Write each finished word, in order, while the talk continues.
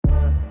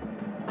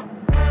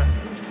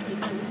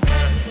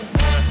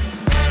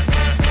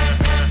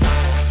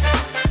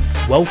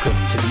Welcome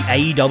to the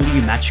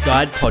AEW Match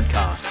Guide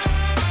podcast,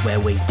 where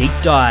we deep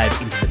dive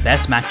into the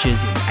best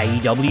matches in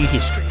AEW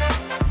history.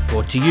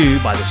 Brought to you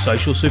by the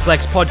Social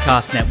Suplex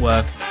Podcast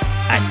Network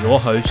and your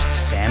host,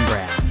 Sam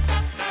Brown.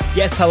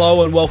 Yes,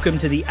 hello and welcome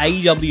to the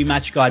AEW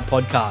Match Guide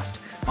podcast.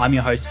 I'm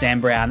your host, Sam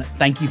Brown.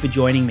 Thank you for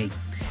joining me.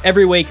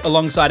 Every week,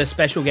 alongside a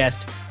special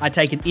guest, I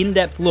take an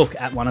in-depth look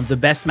at one of the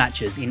best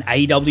matches in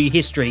AEW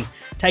history,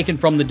 taken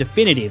from the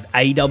definitive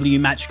AEW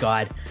Match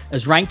Guide,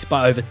 as ranked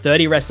by over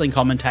 30 wrestling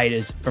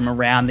commentators from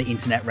around the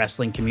internet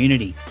wrestling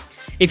community.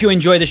 If you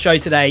enjoy the show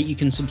today, you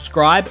can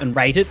subscribe and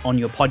rate it on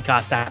your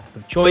podcast app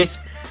of choice,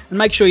 and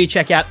make sure you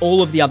check out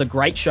all of the other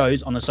great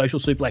shows on the Social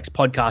Suplex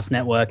Podcast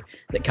Network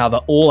that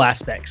cover all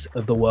aspects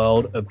of the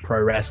world of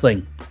pro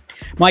wrestling.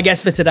 My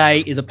guest for today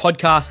is a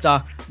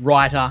podcaster,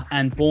 writer,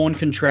 and born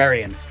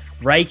contrarian,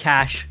 Ray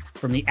Cash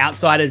from the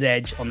Outsider's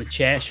Edge on the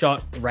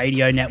Chairshot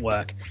Radio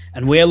Network,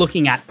 and we're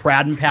looking at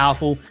Proud and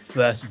Powerful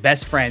versus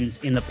Best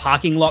Friends in the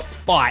parking lot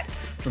fight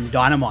from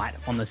Dynamite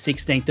on the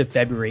 16th of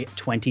February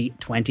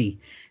 2020.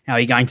 How are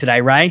you going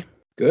today, Ray?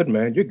 Good,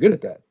 man. You're good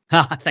at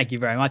that. Thank you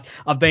very much.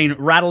 I've been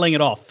rattling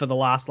it off for the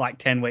last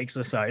 10 weeks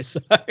or so, so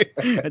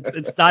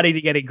it's starting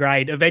to get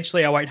ingrained.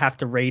 Eventually, I won't have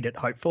to read it,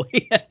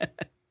 hopefully.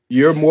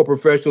 You're more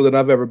professional than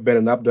I've ever been,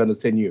 and I've done this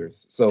 10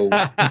 years. So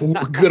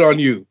good on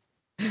you.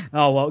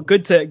 Oh, well,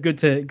 good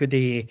to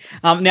hear.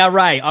 Now,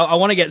 Ray, I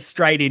want to get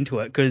straight into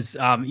it because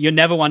you're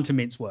never one to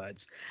mince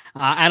words.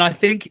 And I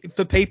think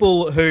for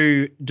people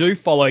who do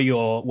follow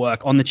your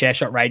work on the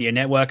Chairshot Radio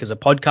Network as a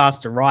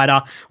podcaster,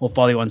 writer, or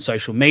follow you on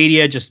social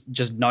media,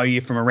 just know you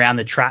from around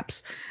the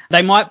traps,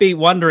 they might be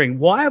wondering,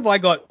 why have I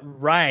got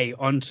Ray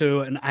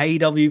onto an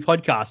AEW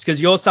podcast? Because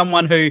you're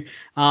someone who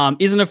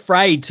isn't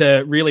afraid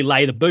to really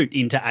lay the boot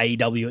into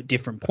AEW at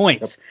different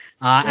points.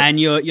 Yep. And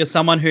you're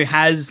someone who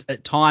has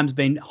at times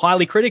been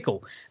highly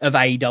critical of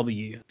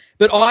AEW.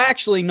 But I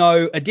actually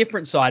know a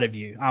different side of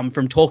you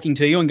from talking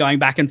to you and going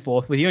back and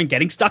forth with you and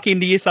getting stuck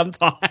into you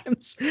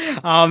sometimes.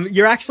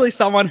 You're actually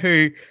someone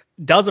who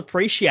does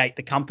appreciate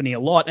the company a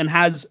lot and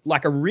has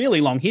a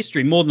really long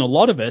history, more than a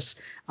lot of us,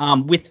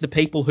 with the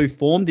people who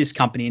formed this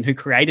company and who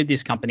created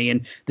this company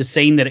and the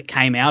scene that it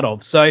came out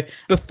of. So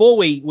before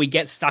we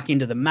get stuck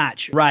into the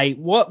match, Ray,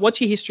 what's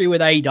your history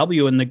with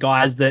AEW and the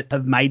guys that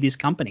have made this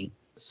company?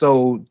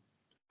 So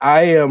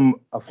I am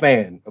a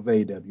fan of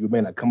AEW. It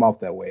may not come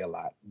off that way a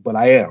lot, but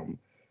I am.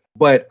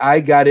 But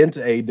I got into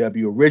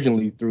AEW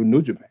originally through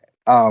New Japan.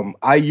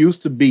 I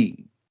used to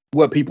be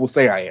what people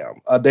say I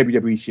am, a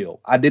WWE shield.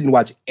 I didn't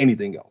watch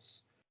anything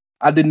else.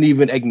 I didn't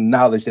even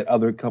acknowledge that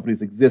other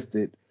companies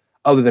existed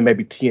other than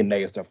maybe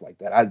TNA and stuff like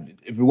that.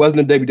 If it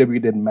wasn't a WWE, it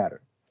didn't matter.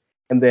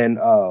 And then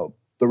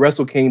the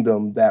Wrestle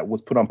Kingdom that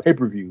was put on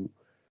pay-per-view,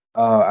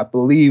 I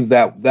believe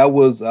that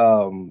was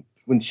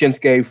when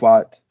Shinsuke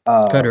fought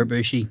Kota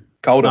Ibushi.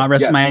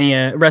 WrestleMania,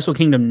 yes. Wrestle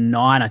Kingdom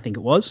 9, I think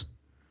it was.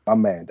 My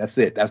man, that's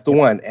it. That's the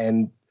one.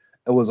 And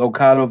it was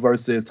Okada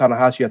versus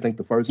Tanahashi, I think,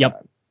 the first time.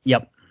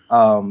 Yep.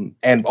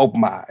 And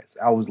opened my eyes.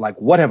 I was like,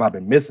 what have I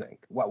been missing?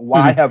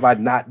 Why have I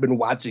not been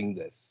watching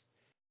this?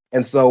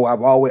 And so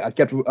I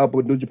kept up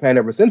with New Japan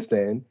ever since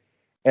then.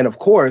 And of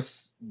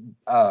course,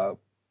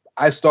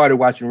 I started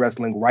watching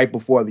wrestling right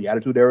before the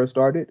Attitude Era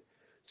started.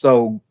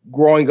 So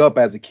growing up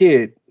as a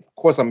kid, of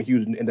course, I'm a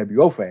huge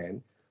NWO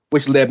fan,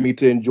 which led me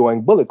to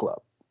enjoying Bullet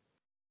Club.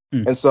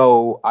 And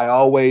so I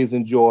always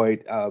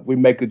enjoyed, we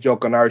make a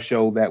joke on our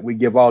show that we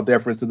give all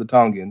deference to the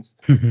Tongans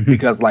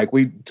because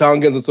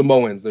Tongans and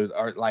Samoans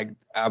are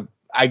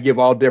I give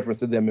all deference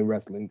to them in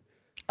wrestling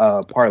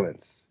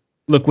parlance.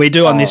 Look, we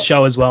do on this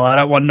show as well. I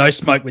don't want no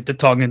smoke with the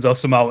Tongans or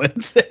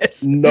Samoans.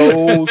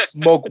 No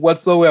smoke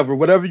whatsoever.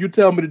 Whatever you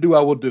tell me to do,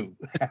 I will do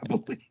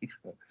happily.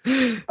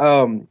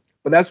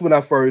 But that's when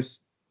I first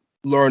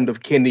learned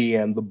of Kenny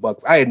and the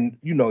Bucks.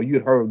 You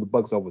had heard of the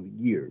Bucks over the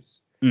years.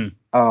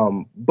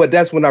 But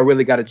that's when I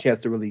really got a chance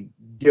to really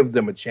give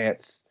them a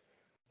chance.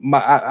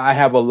 I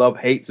have a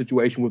love-hate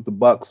situation with the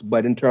Bucks,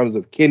 but in terms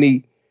of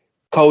Kenny,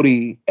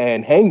 Cody,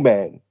 and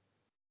Hangman,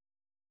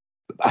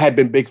 I had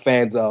been big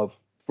fans of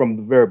from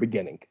the very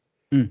beginning.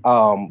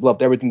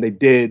 Loved everything they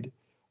did.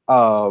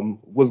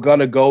 Was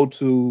gonna go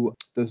to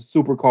the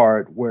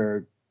Supercard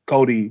where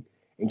Cody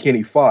and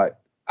Kenny fought.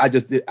 I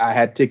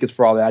had tickets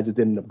for all that. I just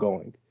didn't end up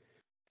going.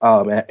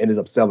 I ended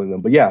up selling them.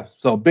 But yeah,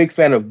 so big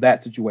fan of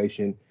that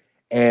situation.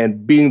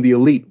 And being the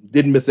Elite,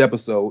 didn't miss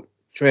episode,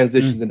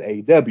 transitions in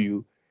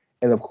AEW.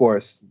 And of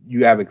course,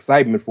 you have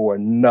excitement for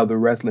another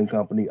wrestling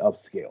company of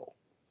scale.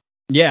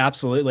 Yeah,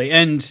 absolutely.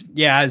 And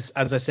yeah, as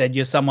I said,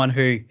 you're someone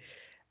who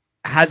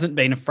hasn't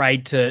been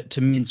afraid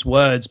to mince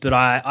words. But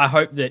I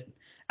hope that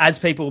as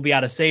people will be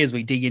able to see as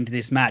we dig into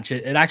this match,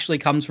 it actually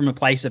comes from a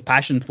place of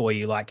passion for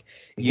you.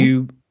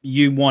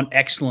 You want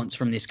excellence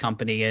from this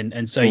company.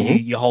 And so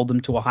you hold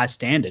them to a high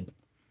standard.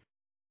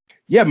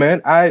 Yeah,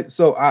 man. I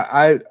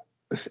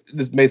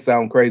this may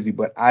sound crazy,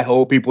 but I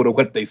hold people to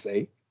what they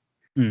say.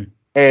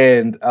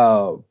 And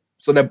so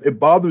that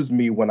it bothers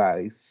me when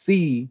I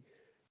see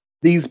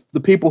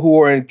the people who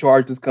are in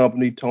charge of this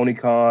company, Tony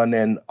Khan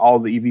and all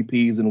the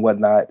EVPs and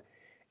whatnot,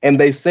 and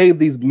they say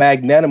these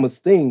magnanimous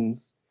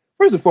things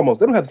first and foremost,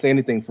 they don't have to say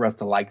anything for us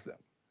to like them.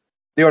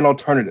 They're an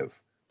alternative.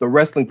 The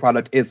wrestling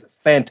product is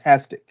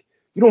fantastic.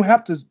 You don't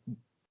have to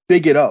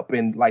big it up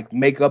and like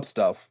make up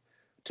stuff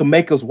to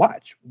make us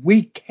watch.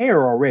 We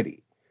care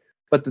already.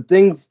 But the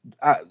things,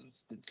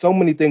 so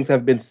many things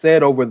have been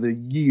said over the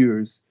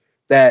years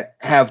that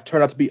have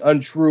turned out to be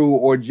untrue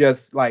or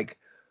just like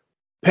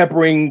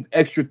peppering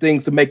extra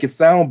things to make it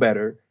sound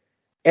better.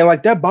 And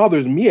like that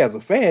bothers me as a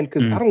fan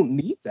because I don't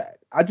need that.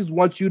 I just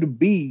want you to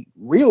be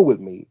real with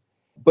me.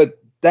 But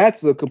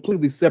that's a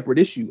completely separate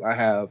issue I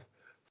have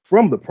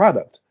from the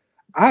product.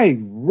 I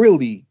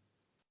really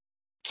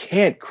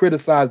can't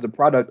criticize the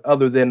product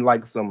other than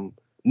like some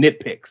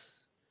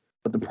nitpicks.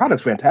 But the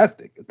product's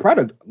fantastic. The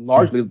product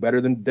largely is better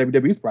than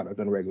WWE's product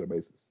on a regular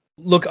basis.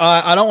 Look,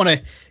 I don't want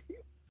to.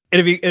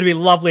 It'd be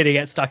lovely to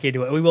get stuck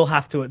into it. We will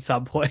have to at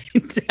some point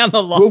down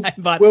the line.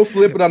 We'll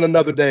flip it on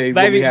another day.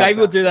 Maybe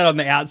we'll do that on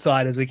the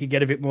outside as we can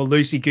get a bit more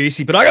loosey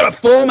goosey. But I got a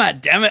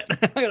format, damn it!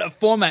 I got a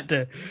format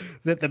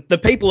that the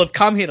people have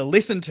come here to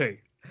listen to.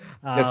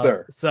 Yes,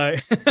 sir. So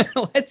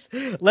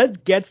let's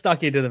get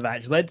stuck into the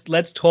match.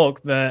 Let's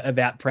talk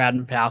about Proud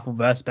and Powerful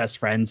versus Best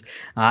Friends.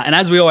 And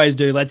as we always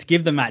do, let's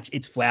give the match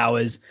its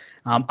flowers.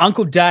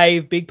 Uncle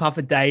Dave, Big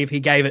Puffer Dave, he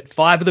gave it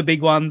 5 of the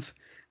big ones.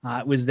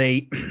 It was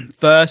the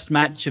first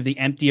match of the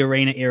empty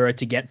arena era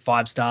to get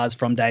 5 stars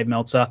from Dave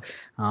Meltzer.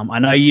 I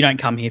know you don't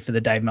come here for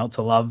the Dave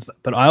Meltzer love,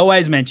 but I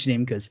always mention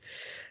him because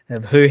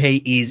of who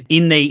he is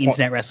in the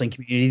internet wrestling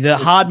community. The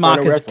hard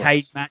mark is a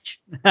cage match.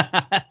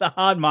 The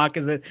hard mark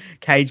is a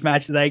cage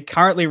match. They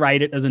currently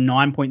rate it as a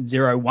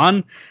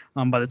 9.01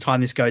 by the time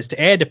this goes to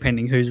air,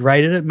 depending who's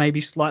rated it. Maybe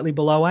slightly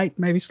below 8,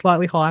 maybe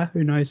slightly higher.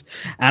 Who knows?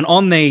 And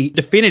on the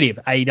definitive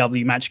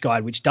AEW match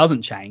guide, which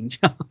doesn't change,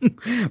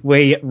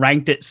 we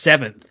ranked it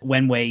 7th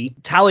when we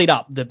tallied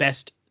up the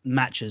best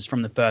matches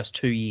from the first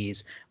 2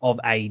 years of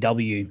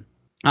AEW.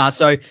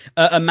 So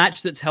a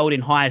match that's held in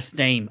high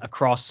esteem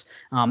across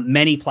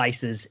many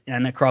places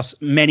and across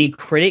many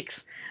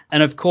critics.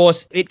 And, of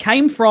course, it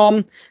came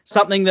from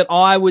something that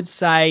I would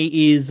say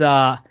is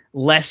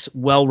less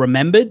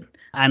well-remembered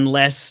and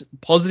less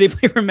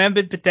positively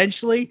remembered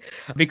potentially,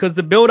 because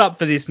the build-up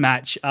for this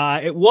match,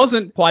 it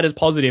wasn't quite as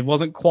positive,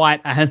 wasn't quite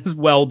as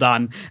well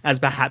done as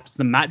perhaps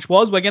the match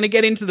was. We're going to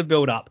get into the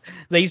build-up.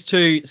 These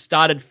two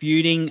started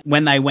feuding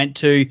when they went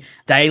to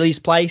Daly's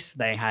place.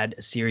 They had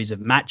a series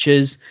of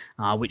matches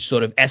which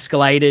sort of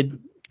escalated.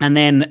 And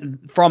then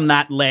from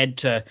that led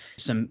to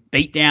some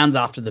beatdowns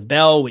after the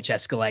bell, which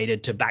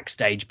escalated to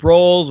backstage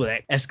brawls,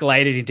 which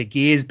escalated into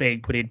gears being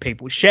put in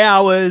people's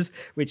showers,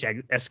 which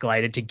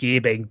escalated to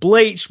gear being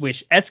bleached,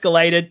 which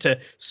escalated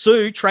to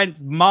Sue,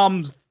 Trent's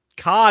mum's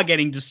car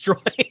getting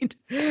destroyed.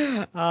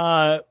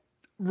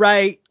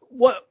 Ray,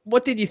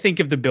 what did you think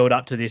of the build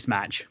up to this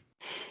match?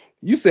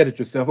 You said it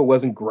yourself. It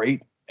wasn't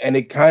great. And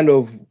it kind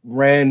of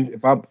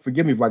ran,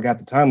 forgive me if I got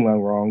the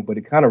timeline wrong, but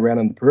it kind of ran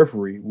on the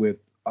periphery with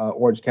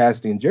Orange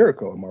Cassidy and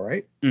Jericho, am I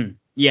right?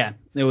 Yeah,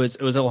 it was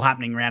all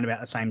happening around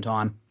about the same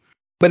time.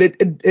 But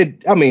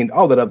it I mean,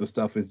 all that other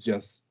stuff is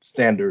just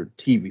standard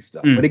TV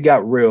stuff. But it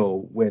got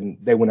real when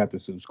they went after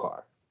Sue's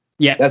car.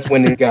 Yeah, that's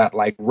when it got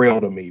like real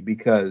to me,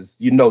 because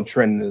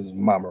Trent and his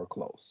mom are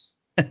close,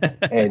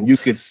 and you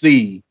could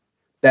see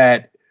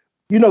that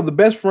the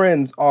Best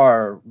Friends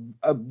are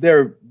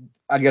they're,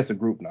 I guess, a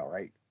group now,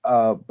 right?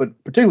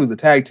 But particularly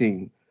the tag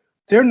team,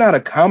 they're not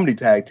a comedy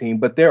tag team,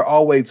 but they're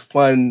always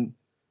fun,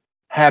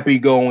 happy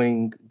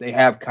going. They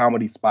have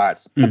comedy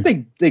spots, but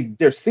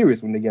they're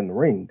serious when they get in the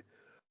ring.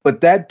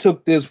 But that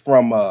took this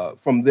from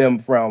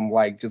them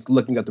like just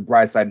looking at the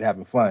bright side and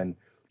having fun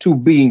to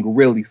being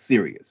really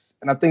serious.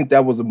 And I think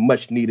that was a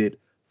much needed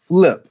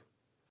flip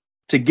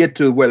to get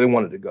to where they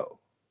wanted to go.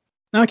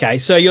 Okay,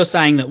 so you're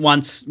saying that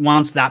once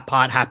that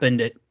part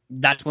happened,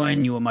 that's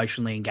when you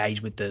emotionally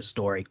engaged with the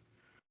story.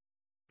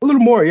 A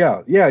little more,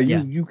 yeah.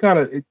 You kind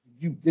of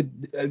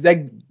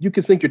you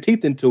can sink your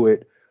teeth into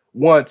it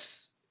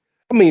once.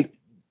 I mean,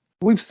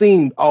 we've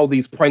seen all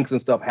these pranks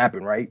and stuff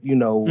happen, right?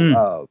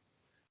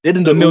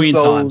 Didn't the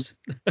Usos,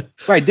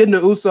 right? Didn't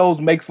the Usos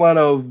make fun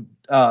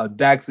of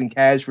Dax and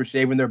Cash for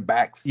shaving their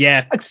backs?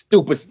 Yeah, like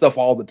stupid stuff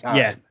all the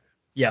time.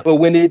 Yeah. But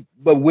when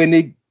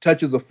it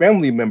touches a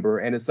family member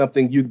and it's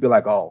something you'd be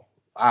like, oh,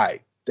 all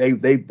right,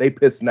 they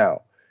pissed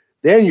now.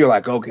 Then you're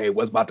like, okay,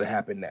 what's about to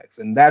happen next?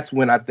 And that's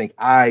when I think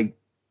I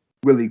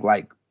really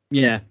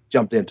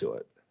jumped into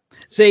it.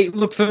 See,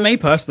 look, for me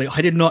personally,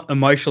 I did not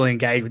emotionally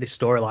engage with this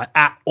storyline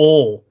at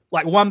all.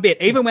 Like one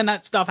bit. Even when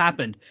that stuff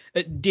happened,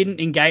 it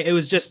didn't engage. It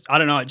was just, I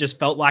don't know, it just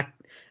felt like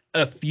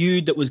a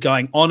feud that was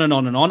going on and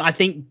on and on. I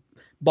think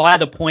by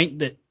the point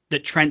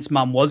that Trent's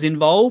mum was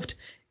involved,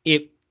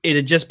 it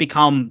had just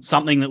become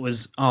something that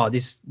was,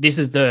 this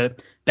is the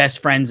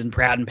Best Friends and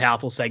Proud and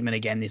Powerful segment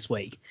again this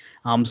week.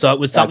 So it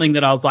was something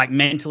that I was like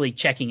mentally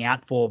checking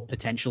out for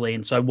potentially,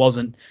 and so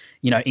wasn't,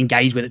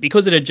 engaged with it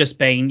because it had just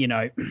been,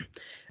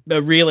 a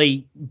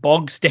really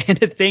bog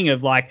standard thing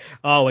of like,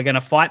 oh, we're going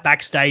to fight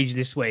backstage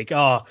this week.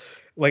 Oh,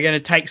 we're going to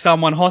take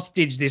someone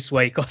hostage this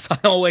week, or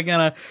we're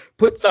going to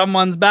put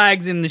someone's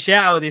bags in the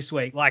shower this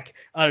week. Like,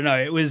 I don't know.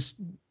 It was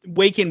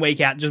week in,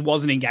 week out, just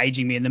wasn't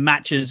engaging me. And the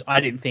matches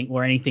I didn't think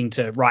were anything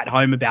to write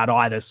home about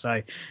either. So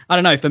I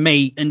don't know. For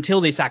me,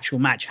 until this actual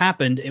match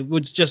happened, it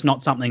was just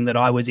not something that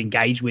I was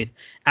engaged with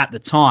at the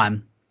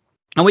time.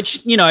 And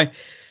which, you know,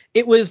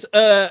 it was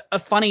a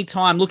funny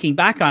time looking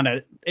back on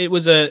it. It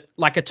was a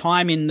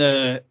time in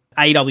the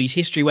AEW's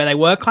history where they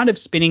were kind of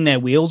spinning their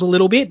wheels a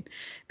little bit,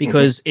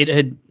 because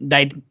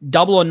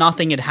Double or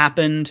Nothing had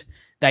happened.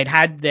 They'd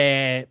had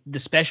the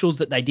specials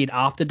that they did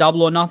after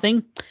Double or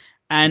Nothing.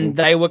 And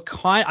they were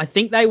I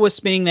think they were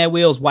spinning their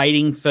wheels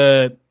waiting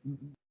for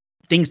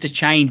things to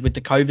change with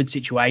the COVID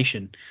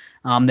situation.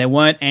 There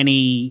weren't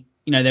any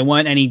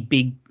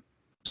big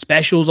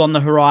specials on the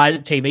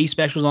horizon, TV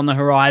specials on the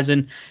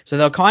horizon. So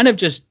they were kind of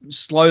just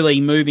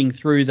slowly moving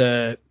through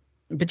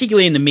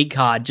particularly in the mid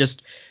card,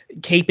 just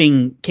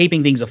keeping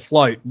things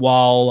afloat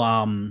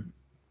while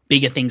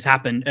bigger things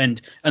happened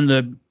and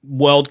the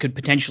world could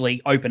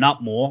potentially open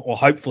up more, or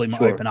hopefully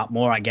open up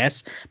more, I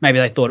guess. Maybe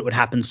they thought it would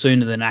happen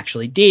sooner than it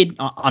actually did.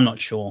 I'm not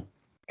sure.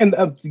 And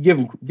give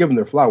them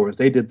their flowers.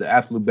 They did the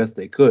absolute best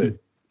they could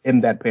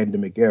in that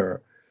pandemic era.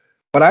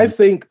 But I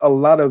think a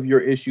lot of your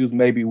issues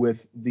maybe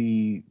with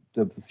the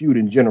feud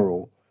in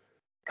general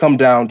come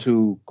down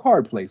to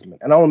card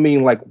placement. And I don't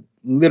mean like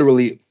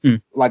literally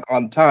like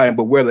on time,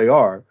 but where they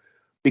are.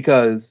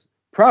 Because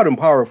Proud and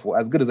Powerful,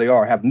 as good as they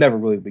are, have never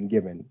really been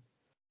given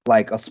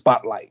like a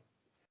spotlight.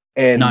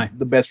 And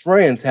the Best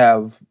Friends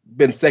have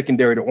been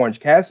secondary to Orange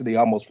Cassidy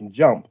almost from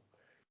jump.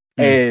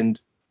 And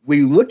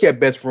we look at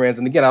Best Friends,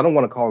 and again, I don't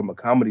want to call them a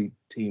comedy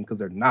team because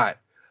they're not,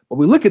 but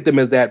we look at them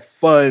as that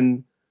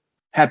fun,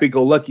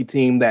 happy-go-lucky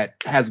team that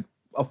has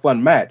a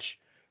fun match.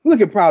 We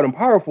look at Proud and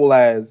Powerful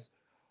as,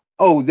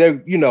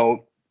 they're,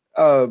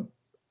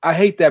 I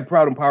hate that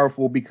Proud and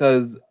Powerful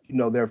because,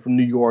 they're from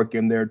New York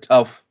and they're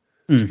tough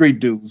street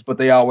dudes, but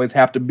they always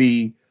have to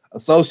be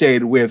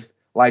associated with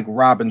like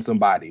robbing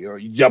somebody or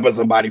jumping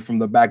somebody from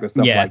the back or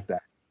stuff like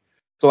that.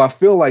 So I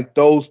feel like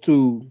those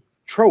two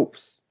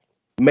tropes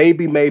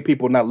maybe made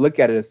people not look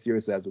at it as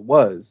serious as it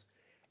was.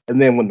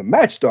 And then when the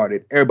match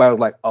started, everybody was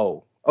like,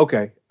 oh,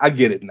 okay, I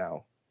get it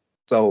now.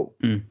 So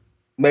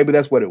maybe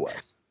that's what it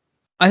was.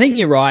 I think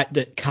you're right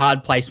that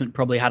card placement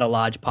probably had a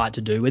large part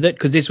to do with it,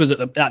 because this was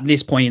at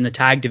this point in the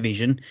tag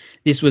division.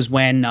 This was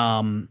when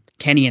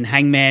Kenny and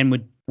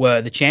Hangman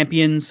were the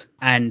champions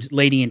and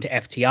leading into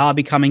FTR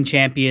becoming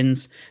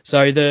champions.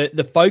 So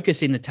the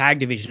focus in the tag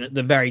division at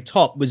the very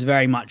top was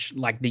very much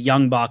like the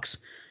Young Bucks,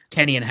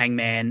 Kenny and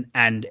Hangman,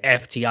 and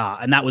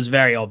FTR. And that was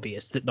very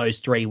obvious that those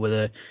three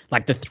were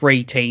the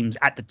three teams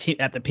at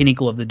the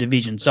pinnacle of the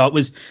division. So it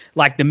was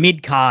like the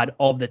mid card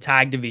of the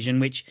tag division,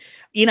 which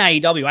in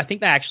AEW, I think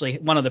they actually,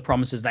 one of the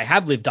promises they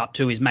have lived up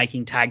to is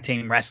making tag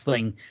team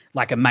wrestling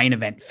like a main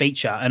event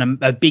feature and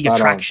a big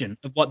attraction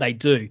of what they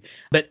do.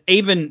 But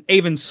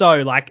even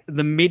so, like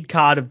the mid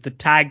card of the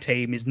tag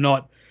team it's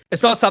not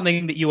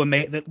something that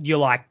that you're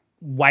like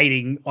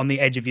waiting on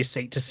the edge of your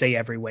seat to see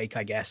every week,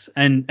 I guess.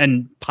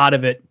 And part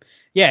of it,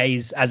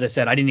 is, as I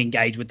said, I didn't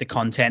engage with the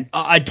content.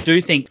 I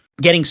do think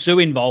getting Sue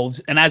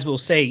involved, and as we'll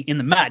see in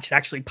the match, it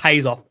actually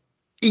pays off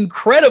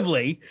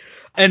incredibly.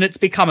 And it's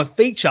become a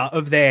feature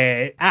of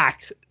their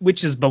act,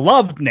 which is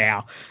beloved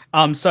now.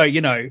 So,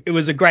 it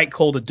was a great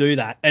call to do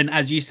that. And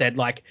as you said,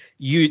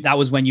 that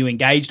was when you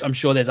engaged. I'm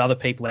sure there's other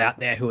people out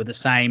there who are the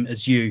same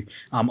as you.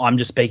 I'm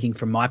just speaking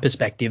from my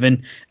perspective.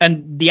 And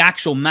the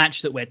actual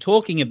match that we're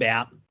talking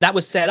about, that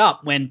was set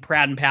up when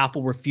Proud and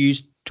Powerful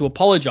refused to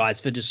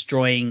apologize for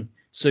destroying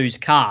Sue's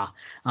car.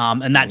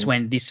 And that's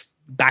when this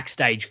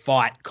backstage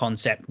fight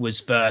concept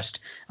was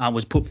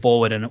put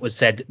forward, and it was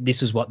said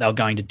this is what they were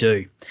going to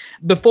do.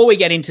 Before we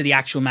get into the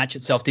actual match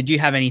itself, did you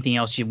have anything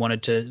else you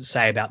wanted to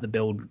say about the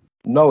build?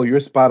 No, you're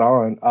spot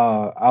on.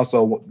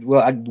 Also,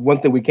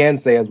 one thing we can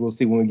say, as we'll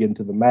see when we get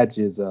into the match,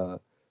 is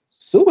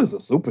Sue is a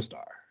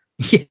superstar.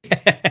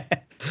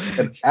 Yeah.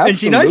 And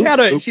she knows how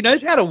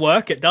to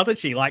work it, doesn't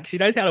she? Like, she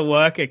knows how to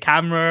work a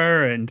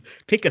camera and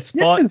pick her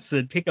spots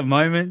and pick her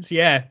moments.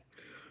 Yeah.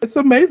 It's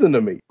amazing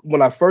to me.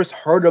 When I first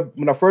heard they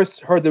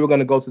were going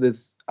to go to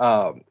this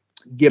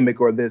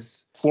gimmick or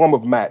this form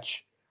of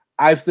match,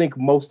 I think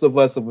most of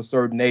us of a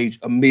certain age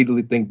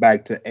immediately think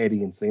back to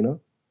Eddie and Cena.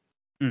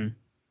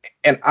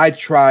 And I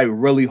try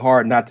really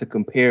hard not to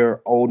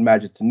compare old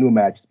matches to new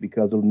matches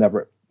because it'll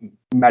never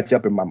match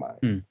up in my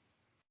mind.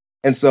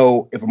 And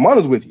so if I'm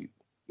honest with you,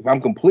 if I'm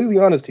completely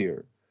honest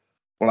here,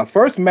 when I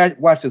first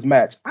watched this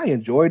match, I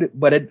enjoyed it,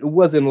 but it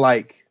wasn't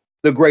like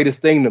the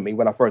greatest thing to me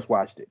when I first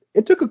watched it.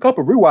 It took a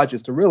couple of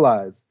rewatches to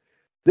realize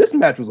this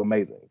match was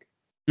amazing.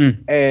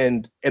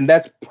 And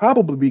that's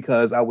probably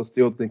because I was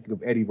still thinking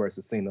of Eddie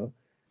versus Cena.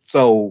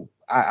 So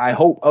I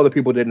hope other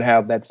people didn't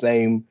have that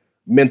same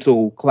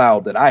mental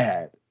cloud that I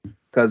had,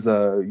 because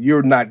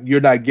you're not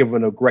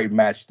giving a great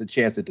match the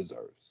chance it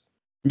deserves.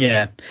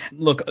 Yeah.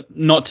 Look,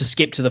 not to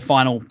skip to the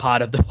final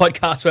part of the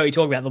podcast where we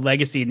talk about the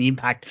legacy and the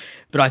impact,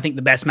 but I think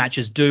the best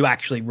matches do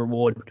actually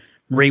reward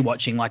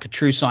rewatching, like a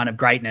true sign of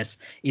greatness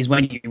is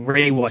when you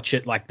rewatch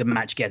it, like the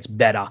match gets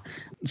better.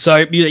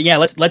 So yeah,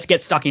 let's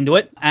get stuck into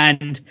it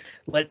and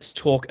let's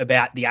talk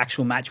about the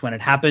actual match when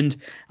it happened.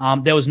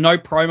 There was no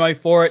promo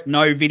for it,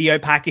 no video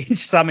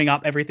package summing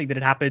up everything that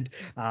had happened.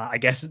 I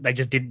guess they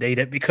just didn't need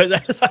it because,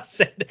 as I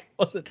said, it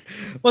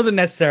wasn't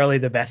necessarily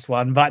the best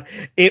one, but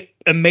it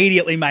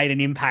immediately made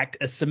an impact.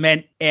 A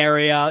cement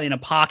area in a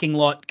parking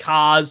lot,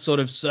 cars sort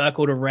of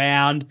circled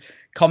around.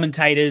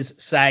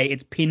 Commentators say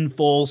it's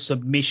pinfall,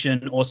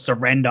 submission, or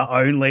surrender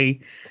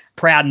only.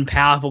 Proud and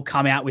Powerful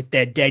come out with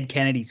their Dead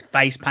Kennedy's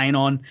face paint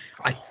on.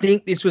 I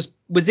think this was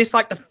this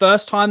like the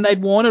first time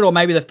they'd worn it, or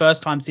maybe the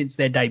first time since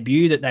their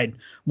debut that they'd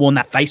worn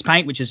that face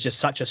paint, which is just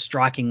such a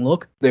striking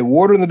look. They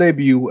wore it in the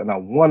debut, and I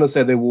want to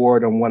say they wore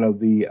it on one of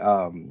the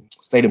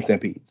Stadium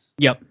Stampedes.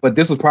 Yep. But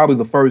this was probably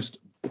the first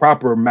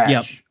proper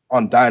match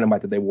on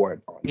Dynamite that they wore it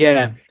on.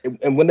 Yeah.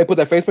 And when they put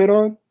that face paint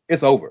on,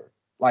 it's over.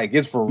 Like,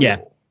 it's for real. Yeah.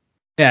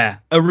 Yeah,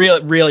 a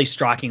really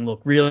striking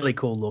look, really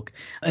cool look.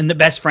 And the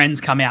best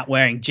friends come out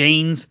wearing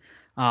jeans.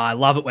 I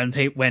love it when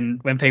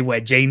people wear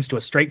jeans to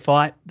a street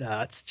fight.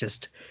 It's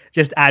just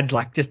adds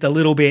like just a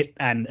little bit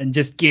and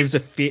just gives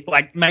a fit,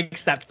 like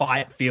makes that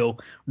fight feel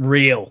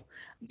real.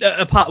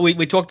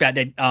 We talked about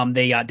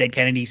the Dead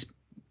Kennedys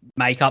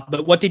makeup,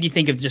 but what did you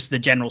think of just the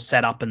general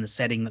setup and the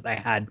setting that they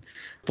had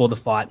for the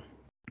fight?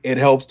 It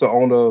helps to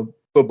own a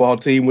football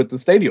team with the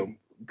stadium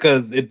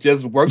because it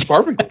just works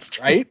perfectly,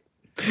 right?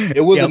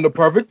 It was in the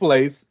perfect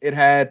place. It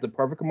had the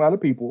perfect amount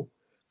of people.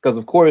 Because,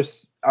 of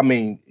course, I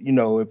mean, you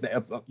know, if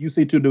you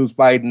see two dudes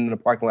fighting in a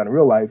parking lot in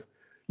real life,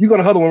 you're going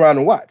to huddle around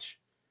and watch.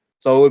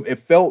 So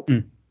it felt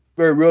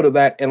very real to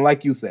that. And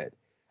like you said,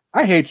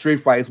 I hate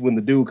street fights when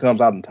the dude comes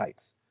out in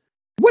tights.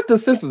 What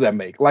sense does that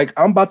make? Like,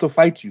 I'm about to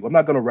fight you. I'm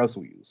not going to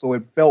wrestle you. So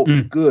it felt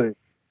good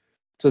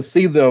to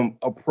see them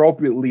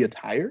appropriately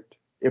attired,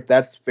 if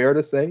that's fair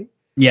to say.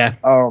 Yeah.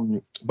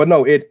 But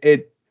no,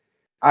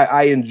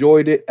 I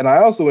enjoyed it, and I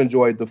also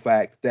enjoyed the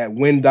fact that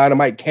when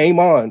Dynamite came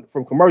on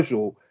from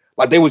commercial,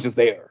 like they was just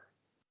there.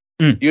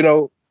 You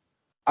know,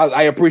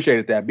 I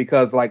appreciated that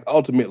because, like,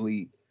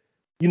 ultimately,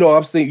 you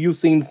know, you've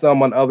seen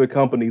some on other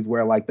companies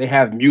where like they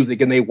have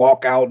music and they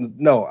walk out and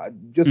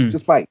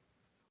just fight.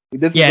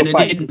 This is a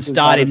fight. It didn't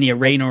start in the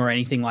arena or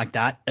anything like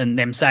that, and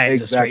them saying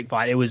it's a street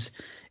fight. It was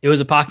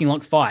a parking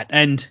lot fight,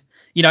 and.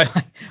 You know,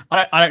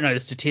 I don't know the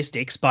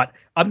statistics, but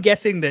I'm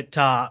guessing that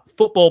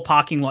football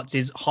parking lots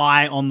is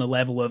high on the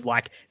level of,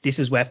 like, this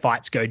is where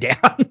fights go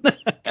down.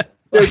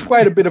 There's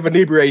quite a bit of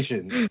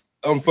inebriation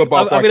on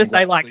football parking lots. I'm going to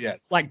say,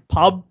 like, like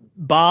pub,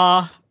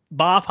 bar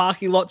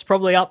parking lots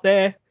probably up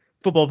there.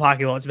 Football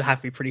parking lots would have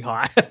to be pretty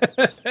high.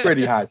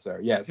 Pretty high, sir,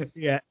 yes.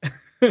 Yeah.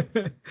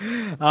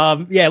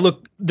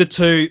 Look, the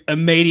two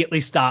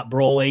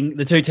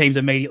teams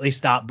immediately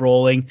start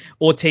brawling.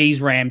 Ortiz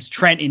rams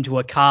Trent into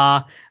a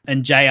car,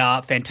 and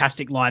JR,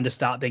 fantastic line to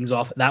start things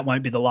off. That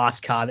won't be the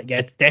last car that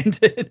gets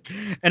dented.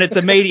 And it's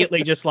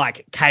immediately just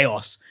like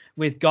chaos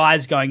with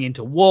guys going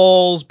into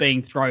walls,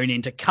 being thrown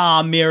into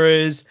car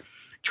mirrors.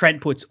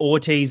 Trent puts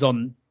Ortiz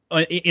in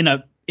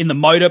the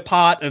motor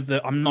part of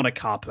the. I'm not a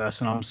car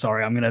person. I'm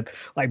sorry. I'm gonna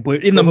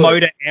in the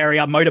motor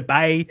area, motor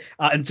bay,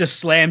 and just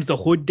slams the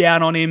hood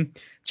down on him.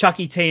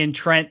 Chucky T and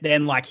Trent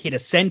then hit a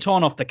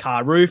senton off the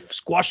car roof,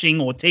 squashing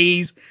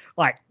Ortiz.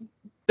 Like,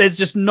 there's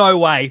just no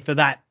way for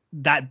that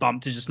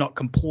bump to just not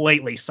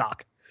completely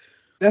suck.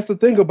 That's the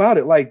thing about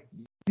it. Like,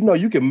 you know,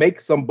 you can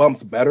make some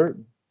bumps better.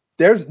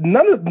 There's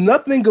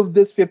nothing of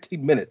this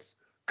 15 minutes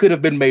could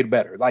have been made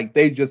better. Like,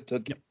 they just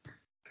took it.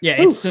 Yeah,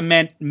 it's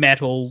cement,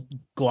 metal,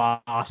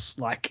 glass.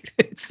 Like,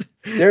 this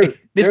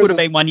would have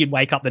been one you'd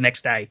wake up the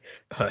next day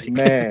hurting.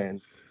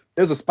 Man,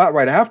 there's a spot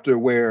right after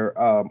where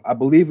I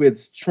believe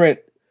it's Trent.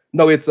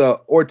 No, it's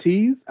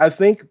Ortiz, I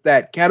think,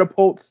 that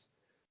catapults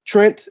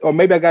Trent, or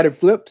maybe I got it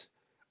flipped.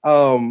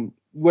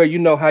 Where you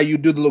know how you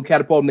do the little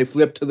catapult and they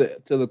flip to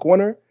the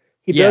corner.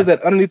 He does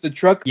that underneath the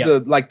truck,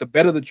 the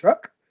bed of the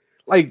truck.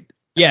 Like,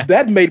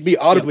 that made me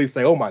audibly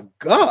say, "Oh my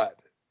god!"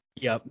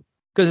 Yep,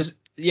 because.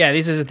 Yeah,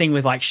 this is a thing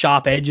with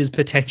sharp edges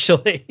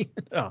potentially.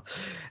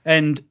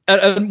 And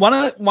one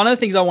of the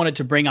things I wanted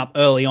to bring up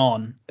early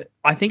on,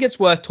 I think it's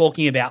worth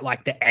talking about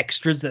the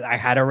extras that they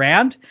had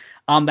around.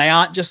 They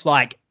aren't just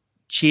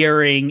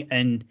cheering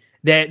and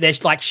they're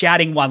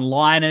shouting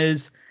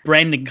one-liners.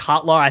 Brandon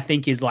Cutler, I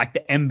think, is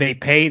the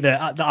MVP,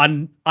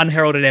 the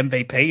unheralded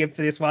MVP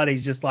for this one.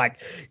 He's just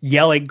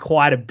yelling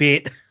quite a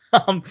bit.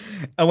 And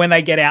when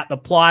they get out the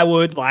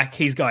plywood,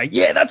 he's going,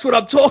 yeah, that's what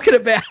I'm talking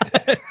about.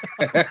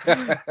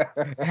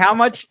 How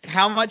much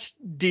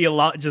do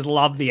you just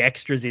love the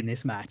extras in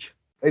this match?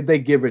 They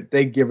give it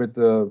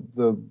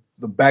the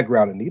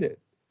background it needed.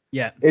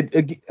 Yeah.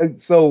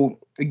 So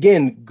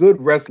again, good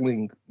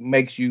wrestling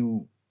makes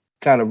you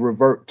kind of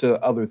revert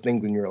to other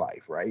things in your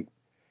life, right?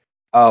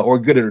 Or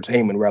good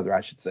entertainment, rather,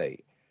 I should say.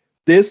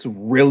 This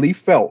really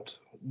felt,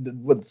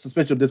 what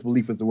suspension of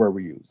disbelief is the word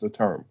we use, the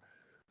term.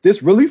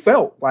 This really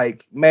felt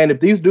like, man, if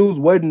these dudes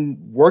wasn't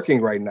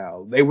working right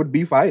now, they would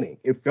be fighting.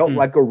 It felt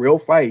like a real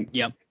fight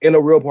in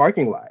a real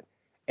parking lot.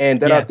 And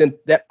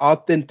that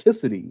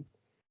authenticity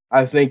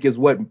I think is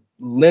what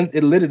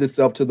lended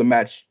itself to the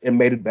match and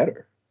made it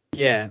better.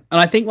 Yeah, and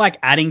I think like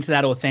adding to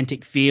that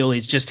authentic feel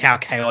is just how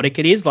chaotic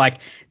it is. Like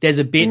there's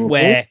a bit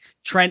where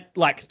Trent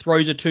like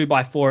throws a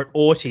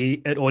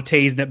 2x4 at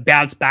Ortiz and it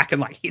bounced back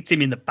and like hits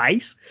him in the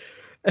face.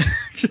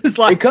 Just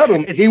like it cut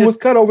him. He was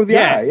cut over the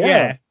eye.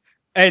 Yeah.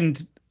 And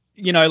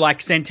you know,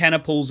 like Santana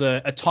pulls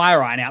a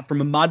tire iron out from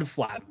a mud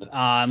flap.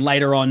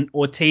 Later on,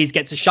 Ortiz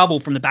gets a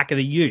shovel from the back of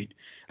the ute.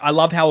 I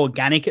love how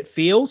organic it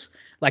feels.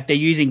 Like they're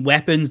using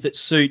weapons that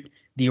suit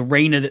the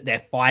arena that they're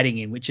fighting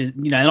in, which is,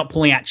 you know, they're not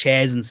pulling out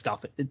chairs and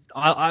stuff.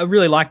 I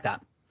really like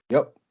that.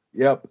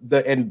 Yep.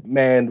 And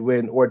man,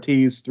 when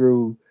Ortiz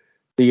threw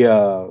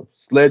the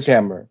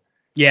sledgehammer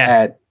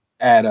at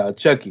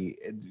Chucky,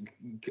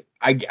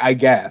 I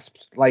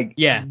gasped. Like,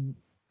 yeah,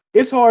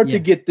 it's hard to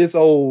get this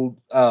old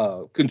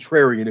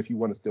contrarian, if you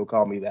want to still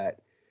call me that,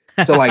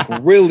 to like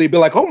really be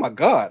like, oh my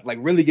God, like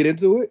really get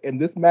into it. And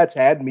this match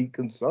had me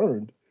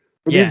concerned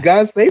for these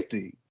guys'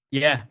 safety.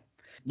 Yeah.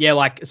 Yeah,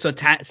 like, so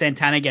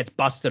Santana gets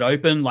busted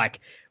open. Like,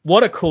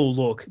 what a cool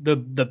look.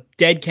 The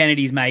dead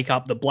Kennedys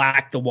makeup, the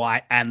black, the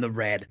white, and the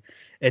red.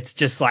 It's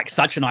just, like,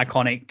 such an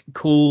iconic,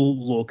 cool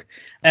look.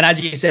 And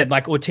as you said,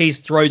 like,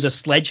 Ortiz throws a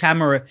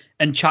sledgehammer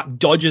and Chuck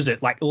dodges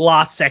it, like,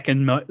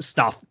 last-second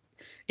stuff.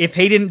 If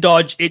he didn't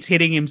dodge, it's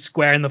hitting him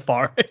square in the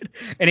forehead.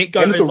 And it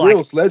goes, and it's a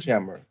real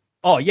sledgehammer.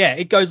 Oh, yeah,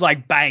 it goes,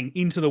 like, bang,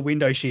 into the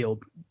window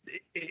shield.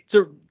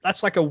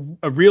 That's like a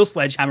real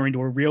sledgehammer into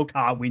a real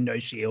car window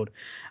shield.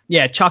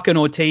 Yeah, Chuck and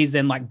Ortiz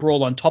then like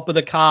brawl on top of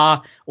the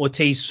car.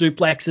 Ortiz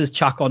suplexes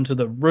Chuck onto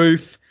the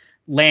roof,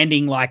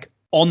 landing like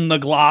on the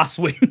glass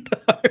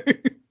window.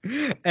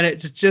 And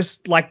it's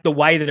just like the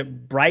way that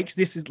it breaks.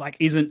 This is like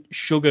isn't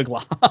sugar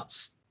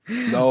glass.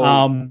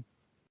 No.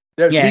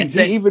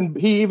 He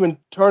even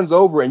turns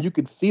over and you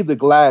could see the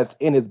glass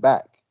in his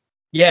back.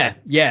 Yeah.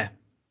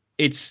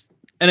 It's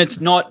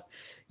not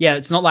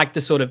like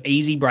the sort of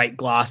easy break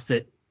glass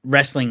that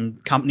wrestling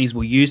companies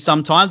will use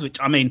sometimes, which,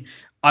 I mean,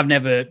 I've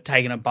never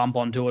taken a bump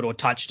onto it or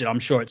touched it. I'm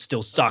sure it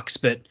still sucks,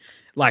 but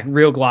like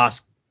real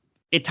glass,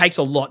 it takes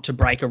a lot to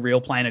break a real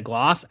plane of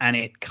glass and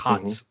it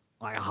cuts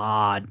like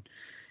hard.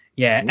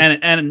 Yeah.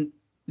 And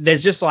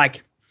there's just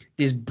like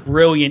this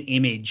brilliant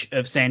image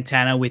of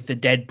Santana with the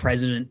dead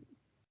president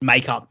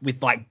makeup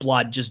with like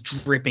blood just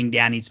dripping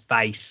down his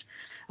face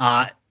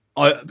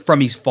from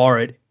his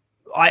forehead.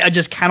 I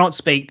just cannot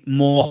speak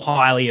more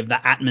highly of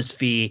the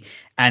atmosphere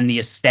and the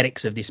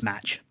aesthetics of this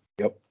match.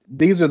 Yep.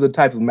 These are the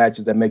types of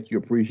matches that make you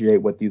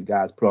appreciate what these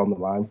guys put on the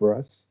line for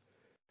us.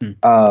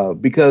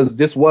 Because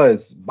this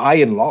was, by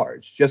and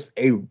large,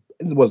 it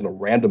wasn't a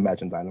random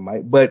match in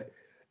Dynamite, but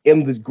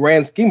in the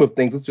grand scheme of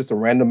things, it's just a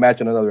random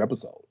match in another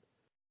episode.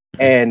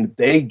 And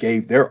they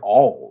gave their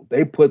all.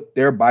 They put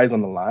their bodies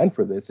on the line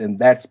for this, and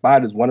that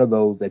spot is one of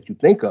those that you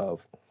think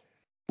of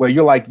where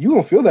you're like, you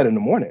don't feel that in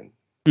the morning.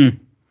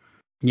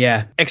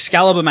 Yeah,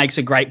 Excalibur makes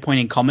a great point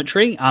in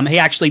commentary. He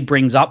actually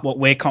brings up what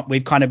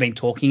we've kind of been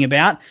talking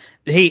about.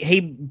 He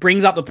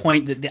brings up the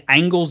point that the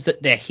angles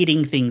that they're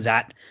hitting things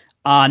at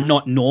are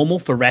not normal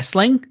for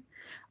wrestling,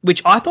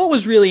 which I thought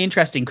was really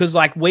interesting because,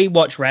 like, we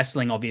watch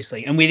wrestling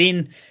obviously, and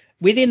within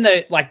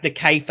the like the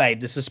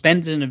kayfabe, the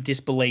suspension of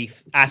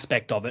disbelief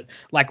aspect of it,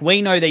 like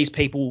we know these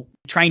people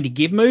trained to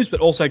give moves, but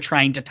also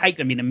trained to take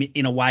them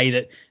in a way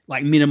that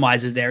like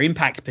minimizes their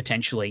impact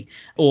potentially,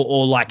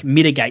 or like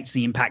mitigates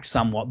the impact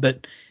somewhat.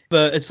 But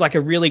it's like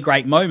a really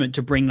great moment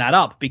to bring that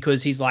up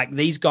because he's like,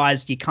 these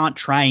guys, you can't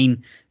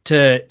train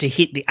to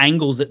hit the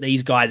angles that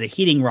these guys are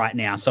hitting right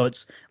now. So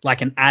it's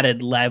like an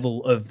added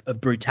level of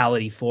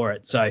brutality for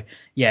it. So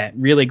yeah,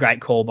 really great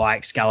call by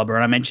Excalibur.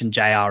 And I mentioned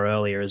JR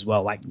earlier as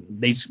well. Like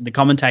the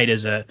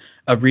commentators are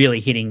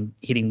really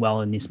hitting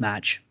well in this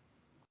match.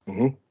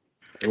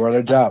 They run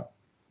their job.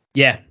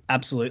 Yeah,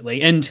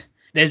 absolutely. And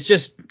there's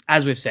just,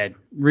 as we've said,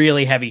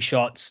 really heavy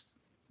shots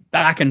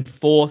back and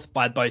forth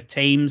by both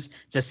teams.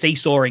 It's a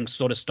seesawing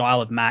sort of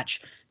style of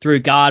match through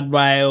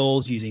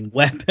guardrails, using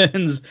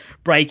weapons,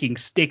 breaking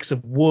sticks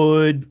of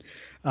wood.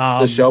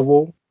 The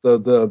shovel,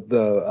 the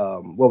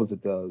what was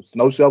it? The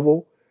snow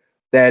shovel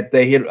that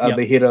they hit.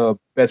 They hit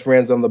best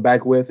friends on the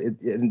back with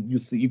it, and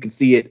you can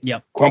see it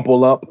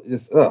crumple up.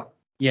 Just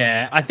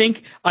Yeah, I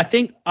think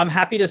I'm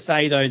happy to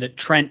say though that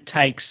Trent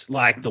takes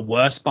like the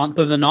worst bump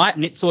of the night,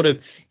 and it sort of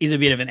is a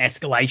bit of an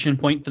escalation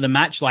point for the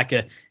match. Like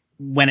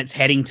when it's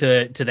heading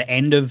to the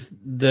end of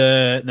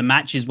the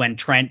match is when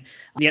Trent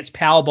gets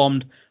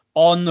powerbombed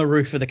on the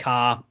roof of the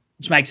car,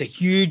 which makes a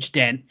huge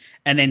dent,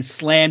 and then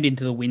slammed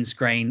into the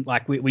windscreen.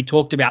 Like we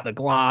talked about the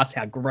glass,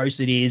 how gross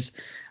it is.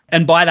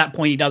 And by that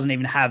point, he doesn't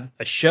even have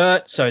a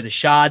shirt, so the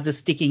shards are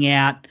sticking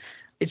out.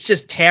 It's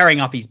just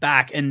tearing up his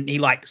back, and he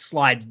like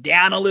slides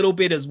down a little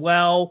bit as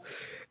well.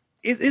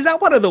 Is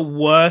that one of the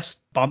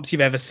worst bumps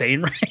you've ever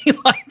seen, Ray?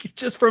 Like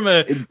just from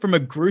a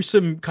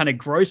gruesome kind of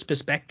gross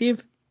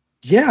perspective?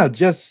 Yeah,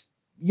 just,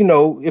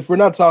 if we're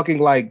not talking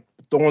like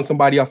throwing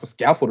somebody off a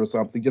scaffold or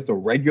something, just a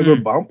regular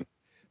bump,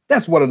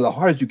 that's one of the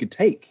hardest you could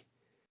take.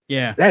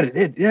 Yeah.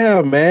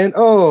 Yeah, man.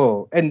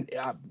 Oh, and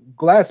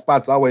glass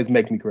spots always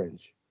make me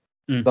cringe.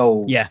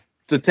 So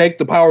to take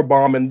the power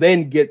bomb and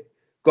then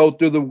go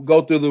through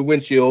the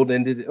windshield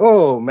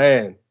oh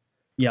man.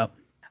 Yep.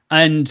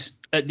 And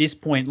at this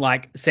point,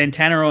 like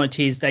Santana and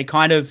Ortiz, they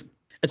kind of,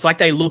 it's like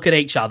they look at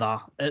each other,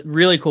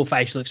 really cool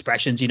facial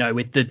expressions, you know,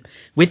 with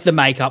the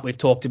makeup we've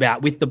talked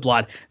about, with the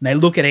blood, and they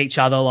look at each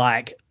other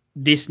like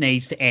this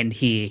needs to end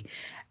here.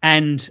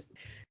 And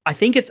I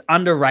think it's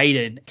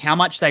underrated how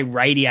much they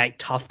radiate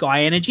tough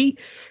guy energy,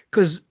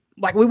 because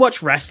like we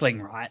watch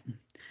wrestling, right?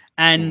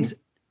 And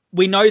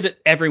we know that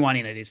everyone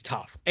in it is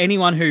tough.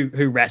 Anyone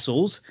who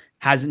wrestles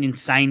has an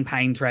insane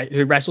pain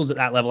who wrestles at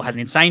that level has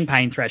an insane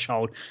pain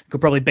threshold,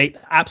 could probably beat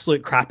the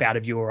absolute crap out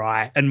of you or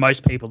I and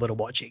most people that are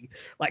watching.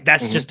 Like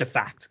that's just a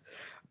fact.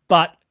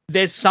 But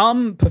there's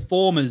some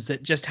performers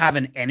that just have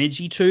an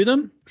energy to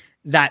them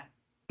that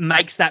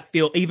makes that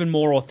feel even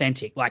more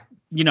authentic. Like,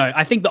 you know,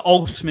 I think the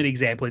ultimate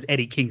example is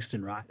Eddie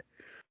Kingston, right?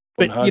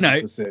 But 100%. You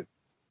know,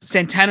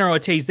 Santana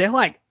Ortiz, they're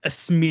like a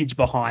smidge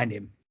behind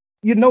him.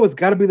 You know, it's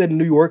got to be the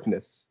New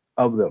Yorkness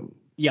of them.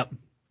 Yep.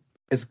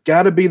 It's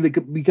got to be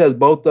because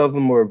both of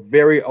them were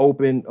very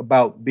open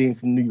about being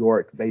from New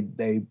York.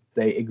 They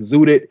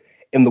exude it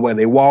in the way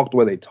they walk, the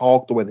way they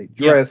talk, the way they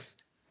dress,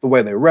 the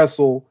way they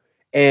wrestle.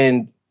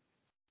 And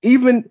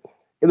even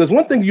if there's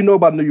one thing you know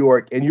about New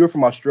York, and you're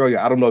from Australia,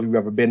 I don't know if you've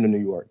ever been to New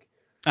York.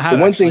 I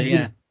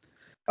have,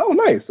 Oh,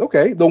 nice.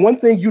 Okay. The one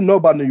thing you know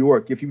about New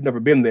York, if you've never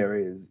been there,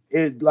 is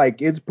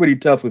it's pretty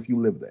tough if you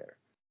live there.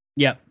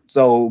 Yep.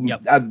 So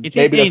it's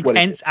an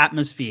intense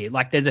atmosphere.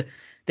 Like there's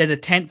a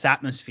tense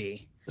atmosphere.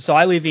 So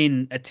I live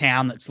in a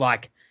town that's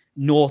like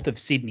north of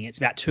Sydney. It's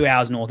about 2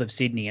 hours north of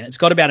Sydney, and it's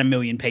got about 1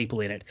 million people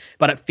in it.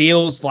 But it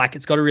feels like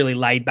it's got a really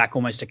laid back,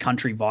 almost a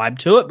country vibe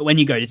to it. But when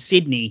you go to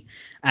Sydney,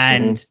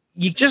 and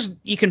you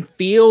can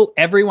feel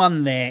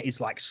everyone there is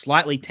like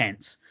slightly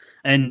tense.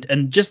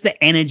 And just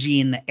the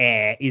energy in the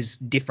air is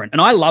different.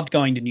 And I loved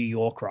going to New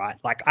York, right?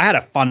 Like I had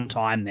a fun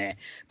time there.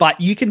 But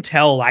you can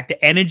tell like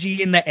the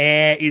energy in the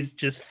air is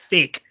just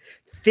thick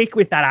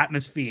with that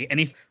atmosphere.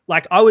 And if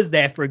like I was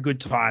there for a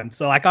good time,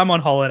 so like I'm on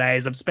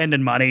holidays, I'm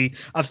spending money,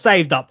 I've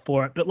saved up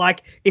for it. But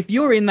like if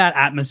you're in that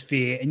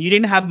atmosphere and you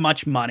didn't have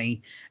much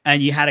money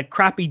and you had a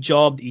crappy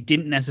job that you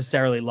didn't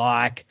necessarily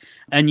like,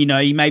 and you know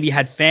you maybe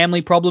had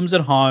family problems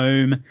at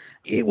home,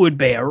 it would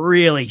be a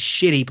really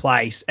shitty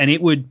place, and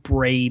it would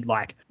breed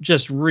like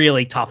just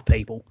really tough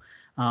people,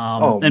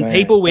 and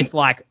people with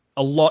like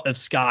a lot of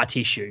scar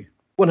tissue.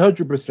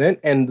 100%.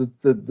 And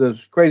the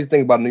crazy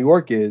thing about New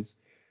York is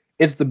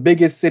it's the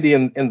biggest city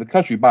in the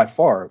country by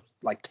far,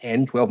 like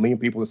 10, 12 million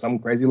people or something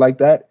crazy like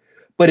that.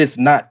 But it's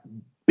not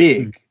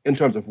big in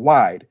terms of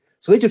wide.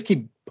 So they just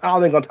keep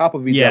piling on top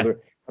of each other,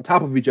 on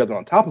top of each other,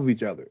 on top of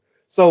each other.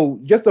 So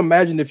just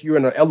imagine if you're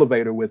in an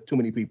elevator with too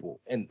many people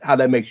and how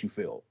that makes you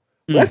feel.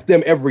 That's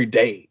them every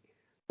day.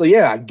 So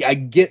yeah, I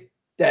get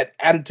that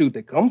attitude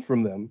that comes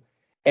from them.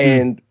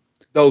 And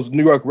those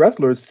New York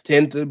wrestlers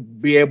tend to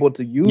be able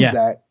to use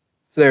that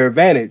to their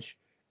advantage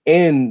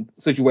in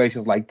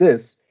situations like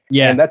this.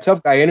 Yeah. And that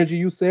tough guy energy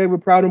you said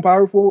with Proud and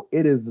Powerful,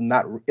 it's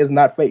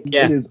not fake.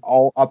 Yeah. It is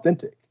all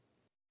authentic.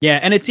 Yeah,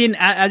 and it's in,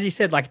 as you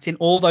said, like it's in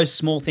all those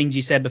small things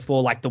you said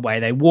before, like the way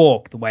they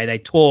walk, the way they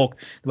talk,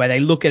 the way they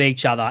look at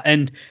each other.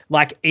 And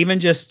like even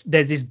just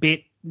there's this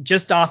bit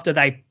just after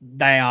they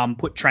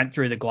put Trent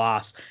through the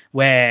glass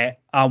where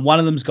one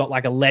of them's got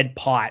like a lead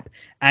pipe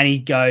and he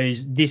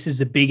goes, "This is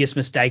the biggest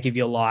mistake of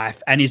your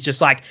life." And he's just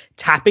like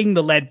tapping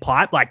the lead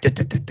pipe like and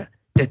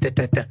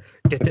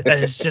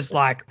it's just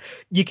like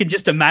you can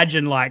just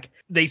imagine like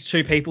these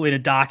two people in a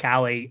dark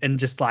alley and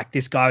just like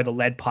this guy with the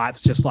lead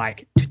pipes just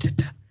like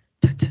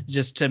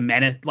just to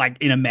menace, like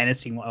in a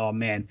menacing way. Oh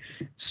man,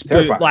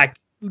 like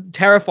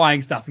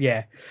terrifying stuff.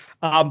 Yeah.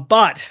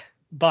 But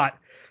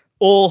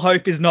all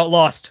hope is not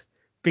lost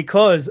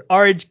because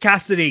Orange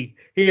Cassidy,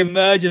 he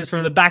emerges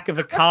from the back of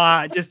a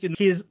car just in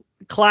his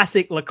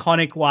classic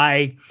laconic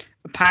way.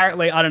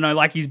 Apparently, I don't know,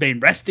 like he's been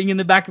resting in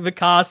the back of a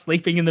car,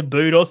 sleeping in the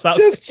boot or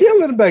something. Just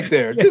chilling back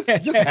there. Just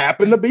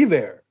happened to be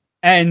there.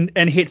 And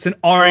hits an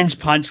orange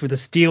punch with a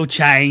steel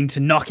chain to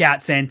knock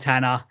out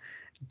Santana,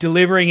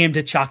 delivering him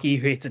to Chucky,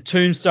 who hits a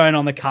tombstone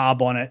on the car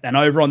bonnet. And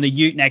over on the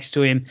ute next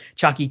to him,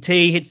 Chucky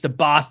T hits the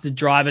bastard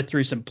driver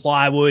through some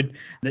plywood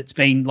that's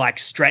been like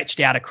stretched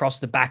out across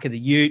the back of the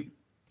ute.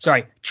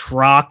 Sorry,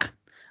 truck.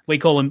 We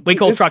call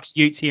trucks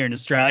utes here in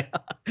Australia.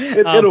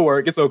 It'll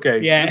work. It's okay.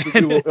 Yeah,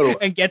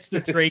 and gets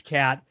the 3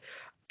 count.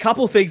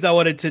 Couple things I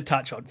wanted to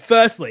touch on.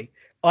 Firstly,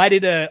 I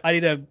did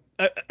a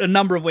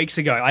number of weeks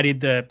ago. I did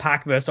the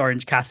Pac versus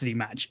Orange Cassidy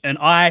match, and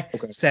I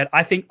said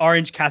I think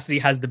Orange Cassidy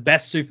has the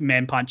best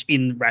Superman punch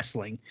in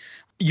wrestling.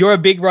 You're a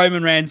big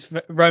Roman Reigns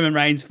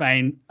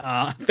fan,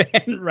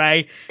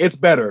 Ray. It's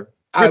better.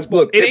 It's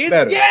better.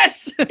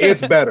 Yes,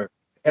 it's better.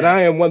 And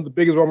I am one of the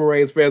biggest Roman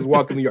Reigns fans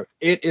walking New York.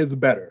 It is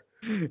better.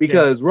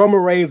 Because Roman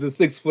Reigns is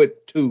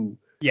 6'2",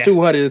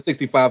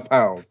 265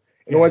 pounds.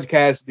 And Orange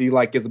Cassidy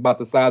is about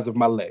the size of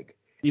my leg.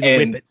 He's a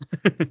whippet.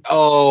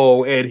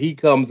 And he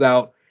comes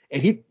out,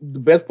 and the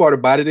best part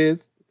about it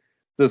is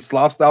the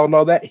slop style and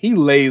all that, he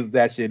lays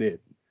that shit in.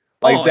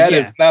 That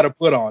is not a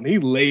put on. He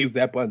lays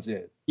that punch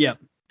in. Yeah.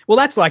 Well,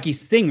 that's like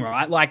his thing,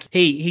 right? Like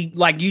he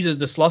like uses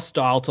the sloth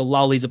style to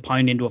lull his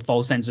opponent into a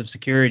false sense of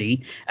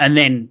security and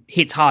then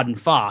hits hard and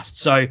fast.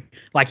 So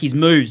like his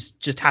moves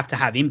just have to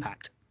have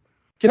impact.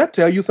 Can I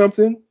tell you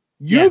something?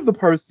 You're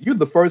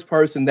the first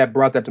person that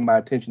brought that to my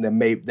attention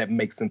that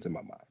makes sense in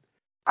my mind.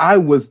 I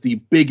was the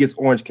biggest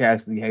Orange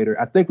Cassidy hater.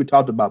 I think we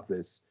talked about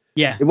this.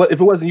 Yeah. If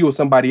it wasn't you, it was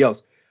somebody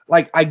else.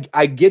 Like,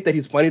 I get that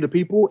he's funny to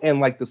people and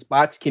like the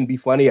spots can be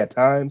funny at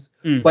times,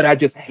 but I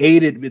just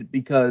hated it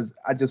because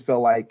I just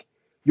felt like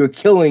you're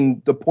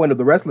killing the point of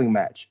the wrestling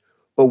match.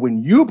 But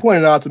when you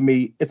pointed out to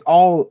me, it's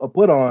all a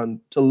put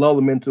on to lull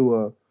them into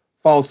a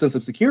false sense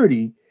of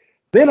security.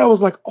 Then I was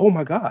like, oh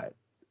my God.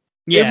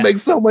 Yeah. It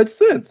makes so much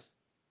sense.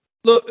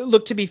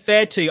 Look, to be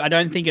fair to you, I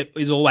don't think it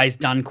is always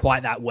done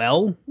quite that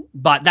well,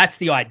 but that's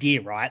the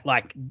idea, right?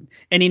 Like,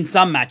 and in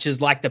some matches,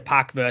 like the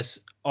Pac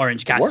versus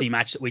Orange Cassidy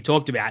match that we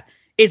talked about,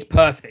 it's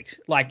perfect.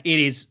 Like,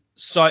 it's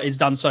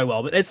done so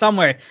well. But there's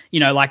somewhere,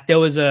 like there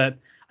was I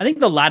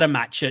think the ladder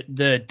match at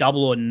the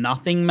Double or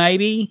Nothing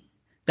maybe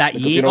that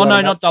year. Oh,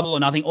 no, not Double or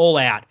Nothing, All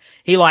Out.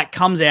 He like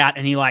comes out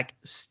and he like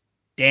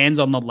stands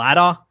on the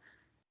ladder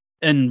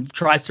and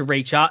tries to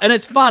reach up. And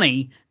it's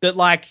funny, but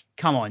like,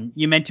 come on,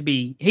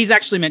 he's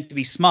actually meant to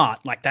be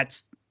smart. Like,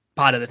 that's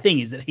part of the thing,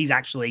 is that he's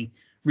actually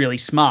really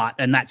smart,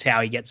 and that's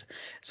how he gets.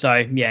 So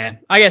yeah,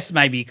 I guess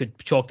maybe you could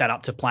chalk that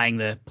up to playing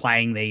the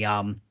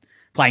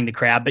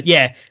crowd. But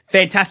yeah,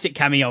 fantastic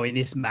cameo in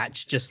this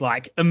match, just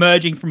like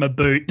emerging from a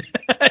boot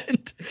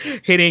and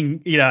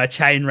hitting, a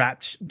chain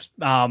wrapped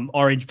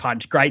orange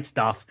punch. Great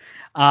stuff.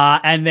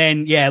 And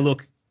then, yeah,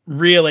 look,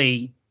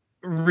 really,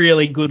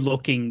 really good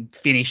looking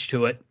finish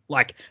to it.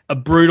 Like a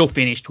brutal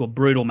finish to a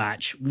brutal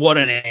match. What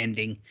an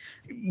ending.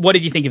 What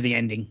did you think of the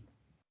ending?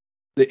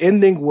 The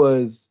ending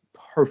was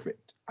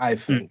perfect, I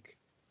think,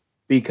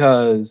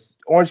 because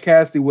Orange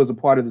Cassidy was a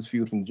part of this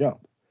feud from the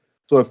jump.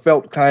 So it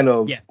felt kind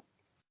of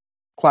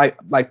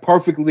like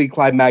perfectly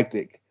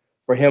climactic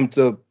for him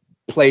to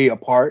play a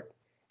part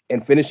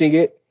in finishing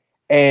it.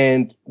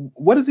 And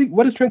what is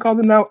Trent called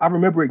him now? I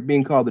remember it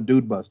being called the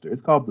Dude Buster.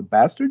 It's called the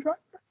Bastard Driver?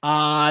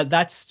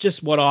 That's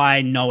just what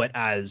I know it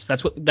as.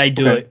 That's what they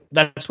do it.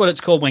 That's what it's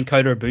called when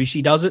Kota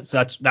Ibushi does it. So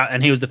that's that,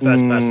 and he was the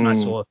first person I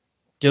saw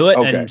do it.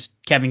 Okay. And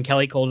Kevin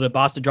Kelly called it a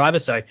Bastard Driver.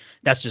 So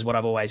that's just what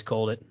I've always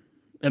called it.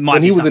 It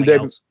might be something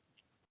else.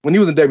 When he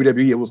was in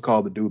WWE, it was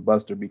called the Dude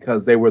Buster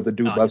because they were the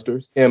Dude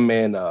Busters. Him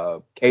and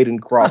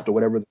Caden Croft or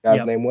whatever the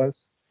guy's name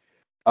was.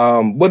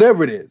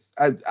 Whatever it is,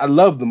 I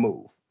love the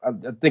move. I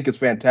think it's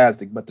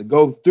fantastic. But to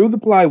go through the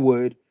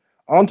plywood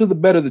onto the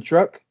bed of the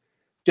truck,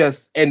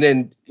 and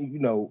then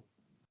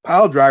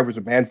pile drivers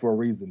are banned for a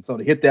reason. So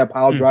to hit that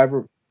pile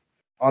driver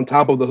on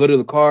top of the hood of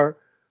the car,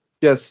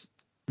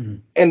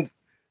 and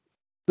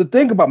the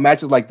thing about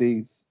matches like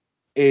these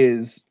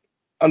is,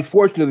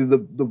 unfortunately,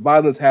 the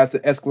violence has to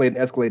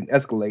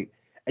escalate,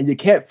 and you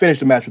can't finish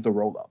the match with a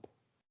roll up.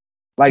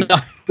 Like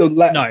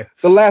the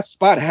last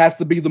spot has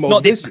to be the most.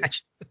 Not this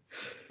match.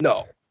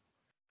 No.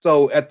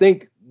 So I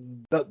think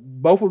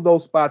both of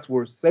those spots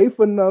were safe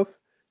enough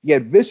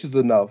yet vicious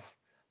enough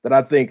that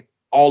I think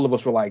all of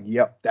us were like,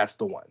 "Yep, that's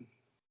the one."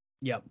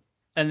 Yep.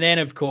 And then,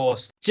 of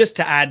course, just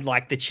to add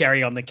like the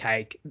cherry on the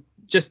cake,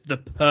 just the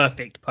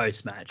perfect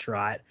post match,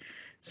 right?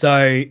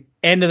 So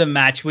end of the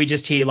match, we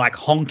just hear like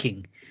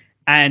honking.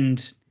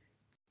 And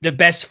the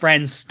best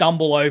friends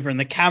stumble over and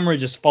the camera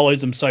just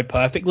follows them so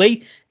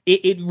perfectly.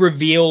 It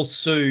reveals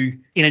Sue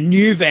in a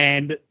new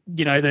van.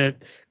 The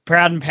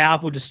Proud and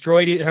Powerful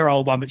destroyed her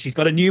old one, but she's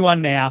got a new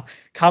one now.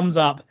 Comes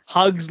up,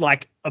 hugs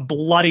like a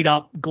bloodied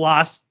up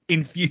glass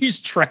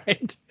infused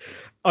Trent.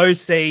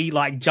 OC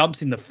like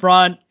jumps in the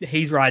front.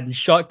 He's riding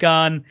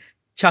shotgun.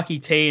 Chucky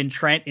T and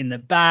Trent in the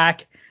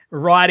back,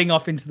 riding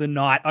off into the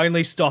night,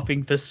 only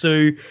stopping for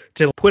Sue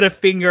to put a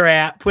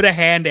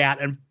hand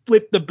out and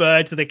flip the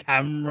bird to the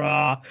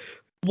camera.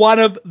 One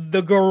of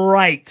the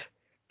great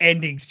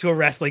endings to a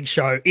wrestling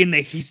show in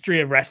the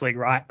history of wrestling,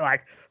 right?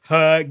 Like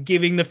her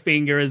giving the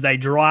finger as they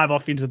drive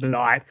off into the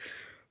night.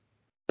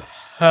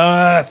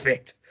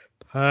 Perfect.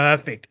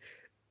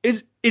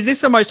 Is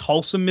this the most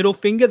wholesome middle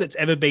finger that's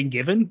ever been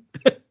given?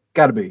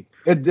 Gotta be.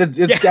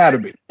 It's gotta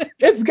be.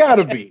 It's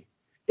gotta be.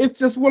 It's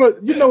just one of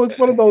it's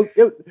one of those.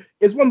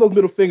 It's one of those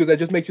middle fingers that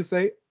just makes you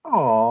say,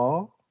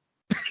 "Aw."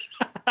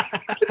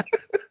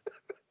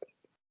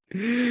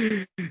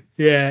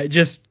 Yeah,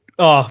 just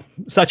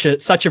such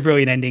a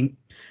brilliant ending.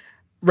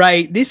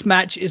 Ray, this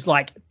match is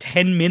like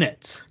 10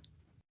 minutes.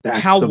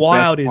 How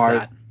wild is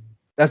that?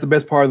 That's the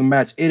best part of the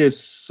match. It is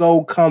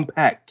so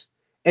compact,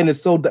 and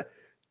it's so.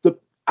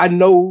 I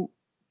know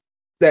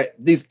that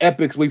these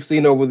epics we've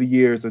seen over the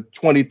years are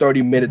 20,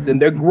 30 minutes,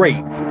 and they're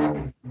great.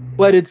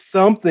 But it's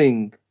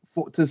something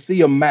to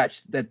see a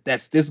match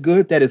that's this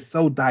good, that is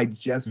so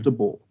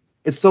digestible.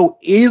 It's so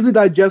easily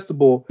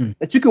digestible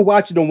that you can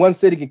watch it in one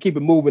sitting and keep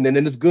it moving, and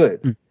then it's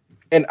good.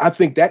 And I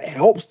think that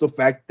helps the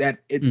fact that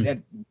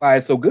why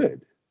it's so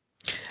good.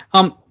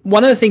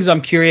 One of the things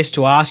I'm curious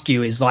to ask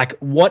you is like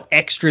what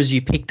extras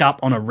you picked up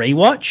on a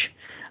rewatch.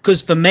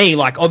 Because for me,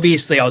 like,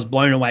 obviously I was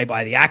blown away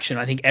by the action.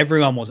 I think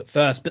everyone was at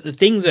first. But the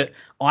thing that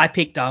I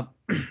picked up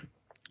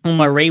on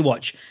my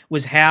rewatch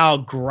was how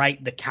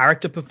great the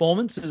character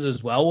performances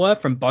as well were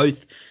from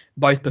both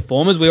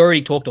performers. We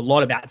already talked a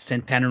lot about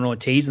Santana and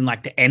Ortiz and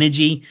like the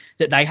energy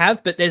that they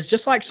have, but there's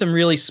just like some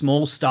really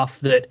small stuff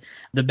that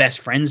the best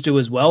friends do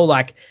as well.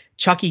 Like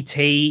Chucky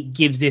T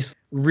gives this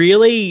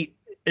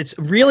it's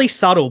really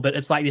subtle, but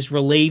it's like this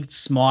relieved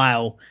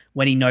smile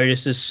when he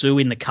notices Sue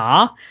in the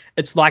car.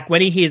 It's like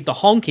when he hears the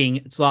honking,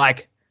 it's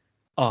like,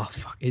 oh,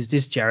 fuck, is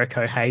this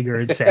Jericho, Hager,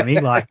 and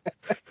Sammy? Like,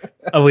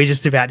 are we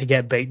just about to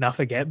get beaten up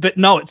again? But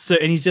no, it's Sue,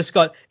 and he's just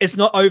got, it's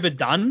not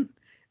overdone,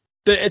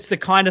 but it's the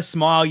kind of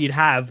smile you'd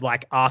have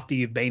like after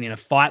you've been in a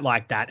fight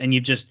like that and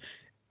you've just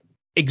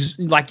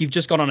you've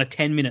just got on a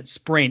 10-minute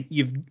sprint,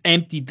 you've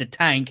emptied the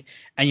tank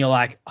and you're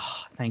like,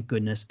 oh, thank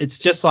goodness. It's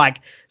just like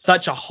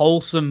such a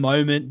wholesome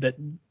moment, but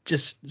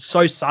just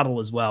so subtle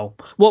as well.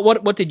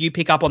 What did you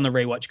pick up on the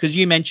rewatch? Because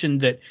you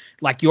mentioned that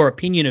like your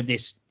opinion of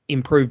this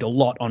improved a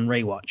lot on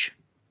rewatch.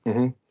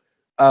 Mm-hmm.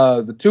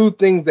 The two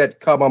things that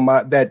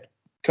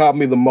caught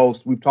me the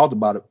most, we've talked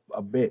about it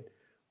a bit.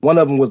 One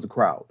of them was the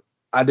crowd.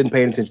 I didn't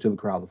pay attention to the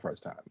crowd the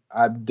first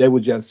time. They were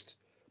just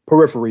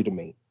periphery to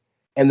me.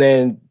 And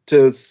then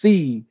to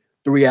see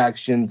the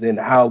reactions and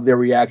how their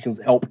reactions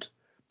helped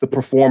the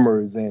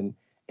performers and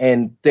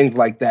things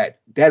like that,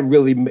 that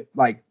really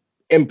like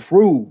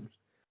improved.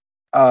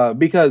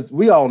 Because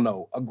we all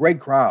know a great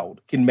crowd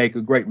can make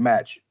a great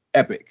match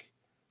epic,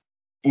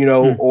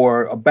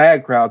 or a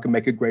bad crowd can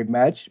make a great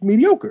match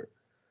mediocre.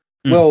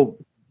 Well,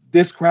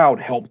 this crowd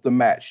helped the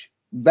match.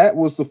 That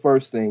was the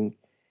first thing.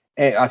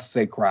 And I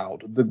say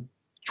crowd, the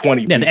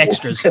 20 people. The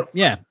extras.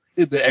 Yeah.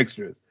 The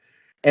extras.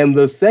 And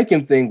the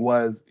second thing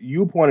was,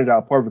 you pointed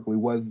out perfectly,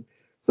 was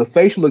the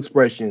facial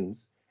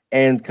expressions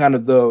and kind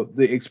of the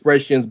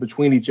expressions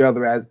between each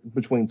other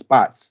between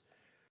spots.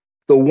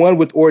 The one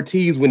with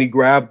Ortiz when he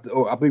grabbed,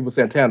 or I believe it was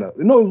Santana.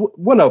 No,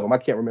 one of them. I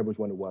can't remember which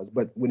one it was.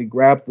 But when he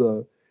grabbed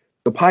the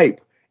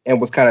pipe and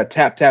was kind of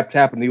tap, tap,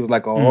 tap, and he was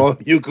like, oh,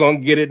 you gonna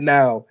get it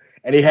now.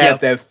 And he had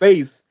that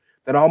face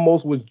that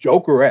almost was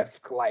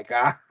Joker-esque. Like,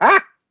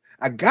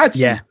 I got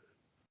you. Yeah.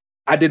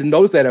 I didn't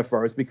notice that at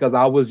first because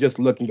I was just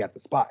looking at the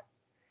spot.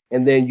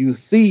 And then you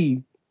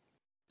see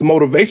the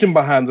motivation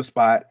behind the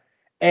spot.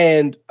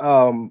 And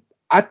I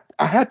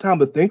had time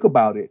to think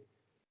about it.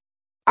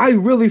 I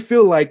really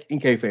feel like, in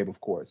kayfabe, of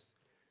course,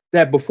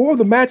 that before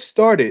the match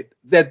started,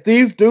 that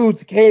these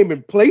dudes came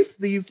and placed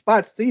these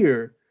spots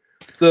here,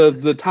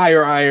 the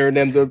tire iron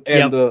and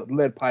the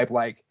lead pipe.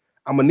 Like,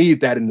 I'm gonna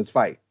need that in this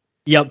fight.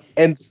 Yep.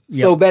 And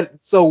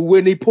so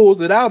when he pulls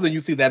it out and you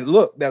see that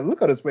look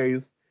on his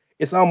face,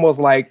 it's almost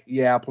like,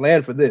 yeah, I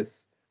planned for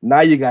this.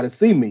 Now you got to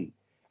see me.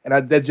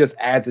 And that just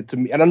adds it to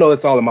me. And I know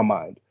that's all in my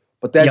mind,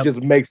 but that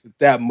just makes it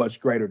that much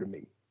greater to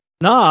me.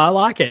 No, I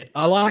like it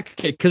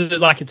because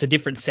it's a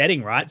different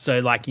setting, right?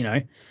 So like,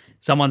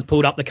 someone's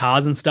pulled up the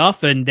cars and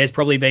stuff, and there's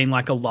probably been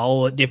like a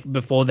lull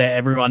before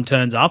everyone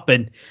turns up,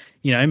 and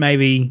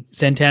maybe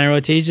Santana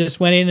Ortiz just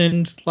went in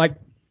and like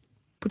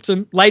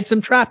laid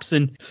some traps.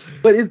 And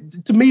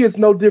but to me, it's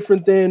no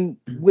different than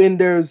when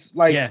there's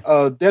like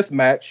a death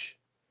match,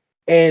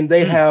 and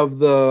they have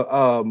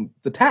the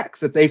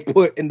tacks that they've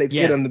put and they've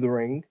put under the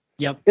ring.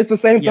 Yep. It's the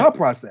same thought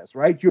process,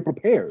 right? You're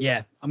prepared.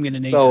 Yeah, I'm gonna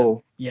need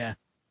that. Yeah.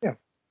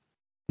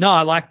 No,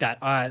 I like that.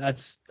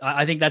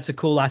 I think that's a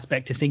cool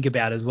aspect to think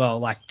about as well,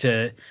 like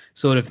to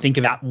sort of think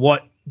about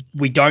what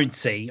we don't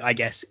see, I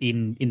guess,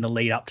 in the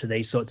lead up to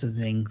these sorts of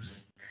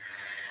things.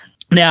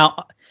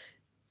 Now,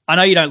 I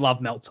know you don't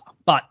love Meltzer,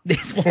 but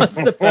this was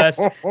the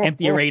first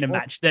empty arena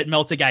match that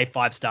Meltzer gave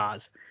 5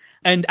 stars.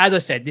 And as I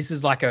said, this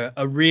is like a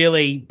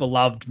really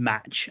beloved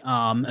match,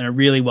 and a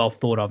really well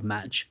thought of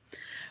match.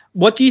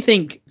 What do you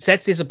think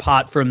sets this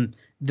apart from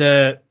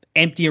the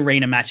empty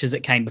arena matches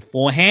that came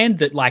beforehand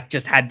that like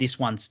just had this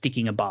one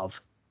sticking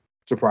above?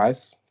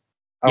 Surprise.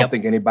 I don't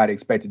think anybody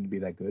expected it to be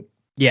that good.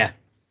 Yeah.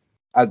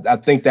 I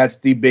think that's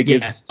the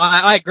biggest. Yeah,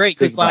 I agree.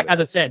 Because like, as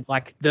I said,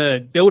 like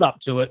the build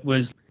up to it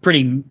was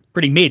pretty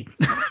mid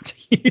to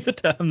use a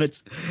term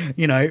that's,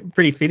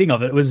 pretty fitting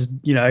of it. It was,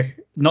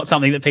 not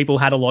something that people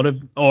had a lot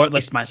of, or at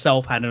least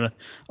myself had a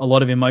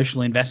lot of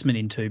emotional investment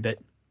into, but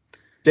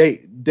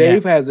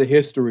Dave has a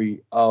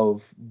history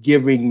of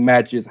giving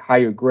matches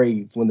higher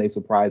grades when they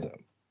surprise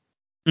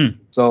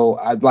him. So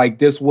I think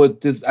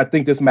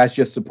this match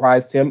just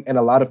surprised him and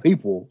a lot of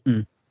people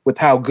with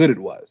how good it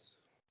was.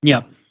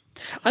 Yeah.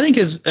 I think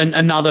as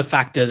another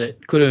factor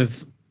that could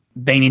have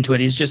been into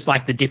it is just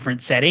like the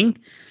different setting,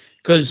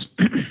 because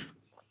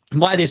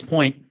by this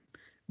point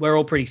we're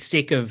all pretty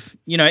sick of,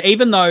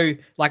 even though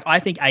like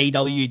I think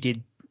AEW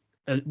did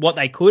what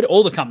they could,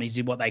 all the companies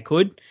did what they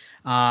could,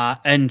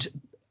 and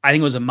I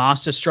think it was a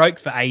masterstroke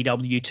for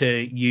AEW to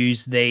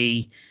use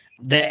the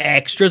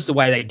extras the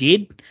way they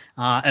did.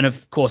 And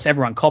of course,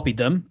 everyone copied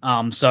them.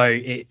 So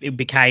it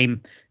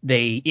became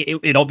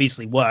it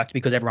obviously worked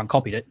because everyone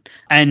copied it.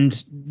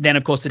 And then,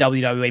 of course, the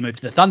WWE moved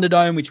to the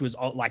Thunderdome, which was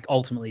like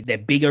ultimately their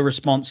bigger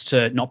response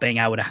to not being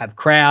able to have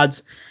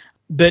crowds.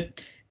 But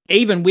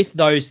even with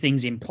those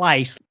things in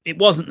place, it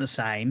wasn't the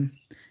same.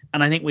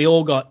 And I think we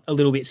all got a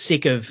little bit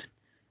sick of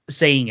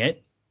seeing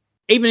it,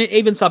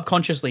 even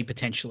subconsciously,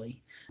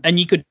 potentially. And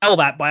you could tell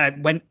that by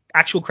when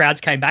actual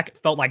crowds came back, it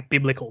felt like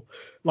biblical.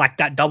 Like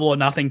that Double or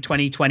Nothing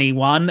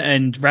 2021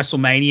 and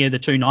WrestleMania, the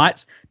two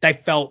nights, they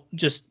felt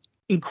just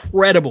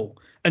incredible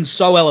and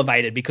so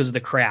elevated because of the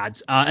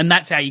crowds. And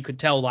that's how you could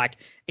tell, like,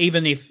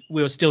 even if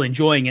we were still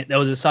enjoying it, there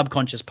was a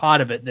subconscious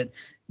part of it that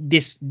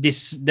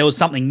there was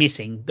something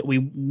missing that we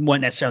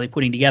weren't necessarily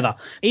putting together.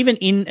 Even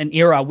in an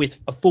era with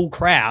a full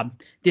crowd,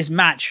 this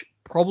match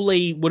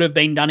probably would have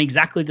been done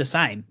exactly the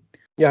same.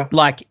 Yeah.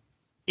 Like,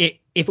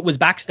 if it was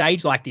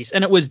backstage like this,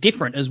 and it was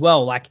different as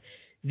well. Like,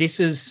 this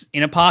is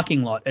in a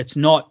parking lot. It's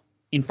not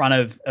in front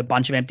of a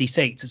bunch of empty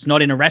seats. It's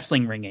not in a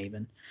wrestling ring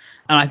even.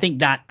 And I think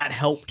that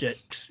helped it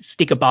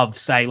stick above,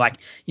 say, like,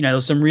 you know, there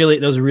was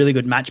a really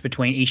good match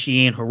between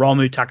Ishii and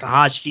Hiromu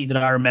Takahashi that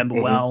I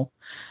remember well.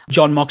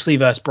 John Moxley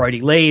versus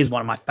Brody Lee is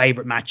one of my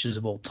favorite matches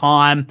of all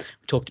time.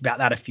 We talked about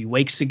that a few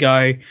weeks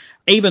ago.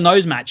 Even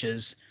those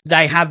matches,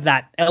 they have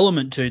that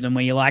element to them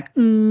where you're like,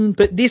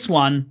 but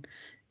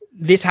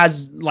this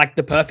has like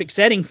the perfect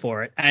setting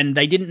for it, and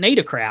they didn't need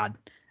a crowd,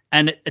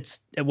 and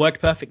it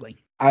worked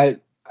perfectly.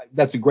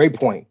 That's a great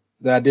point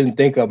that I didn't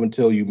think of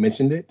until you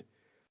mentioned it.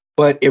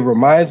 But it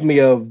reminds me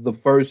of the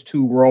first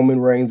two Roman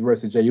Reigns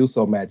versus Jey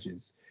Uso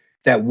matches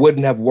that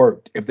wouldn't have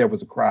worked if there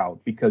was a crowd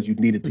because you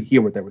needed to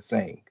hear what they were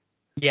saying.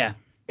 Yeah.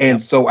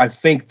 And so I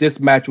think this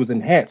match was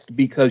enhanced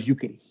because you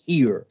could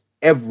hear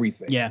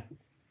everything. Yeah.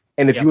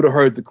 And if you would have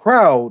heard the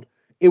crowd,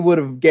 it would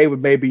have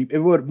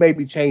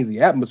maybe changed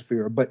the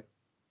atmosphere, but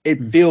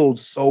it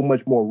feels so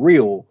much more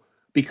real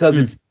because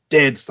it's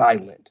dead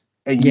silent.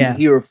 And you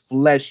hear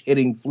flesh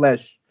hitting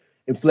flesh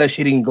and flesh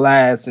hitting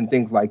glass and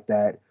things like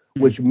that,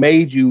 which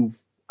made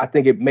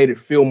it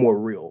feel more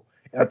real.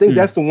 And I think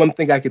that's the one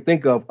thing I could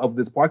think of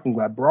this parking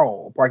lot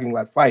brawl, parking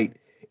lot fight,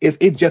 is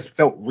it just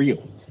felt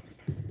real.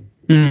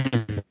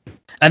 And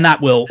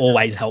that will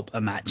always help a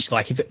match.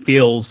 Like if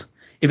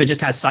it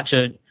just has such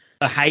a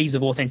haze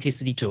of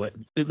authenticity to it,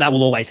 that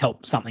will always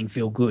help something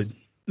feel good.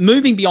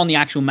 Moving beyond the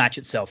actual match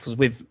itself, because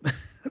we've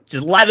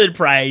just lathered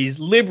praise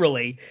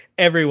liberally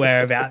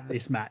everywhere about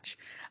this match,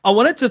 I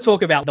wanted to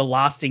talk about the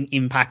lasting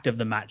impact of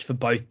the match for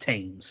both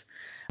teams,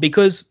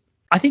 because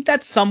I think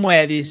that's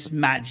somewhere this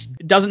match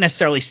doesn't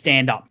necessarily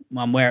stand up,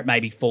 where it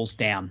maybe falls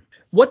down.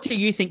 What do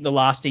you think the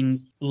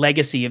lasting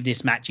legacy of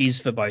this match is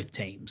for both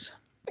teams?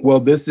 Well,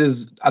 this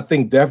is, I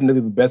think,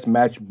 definitely the best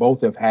match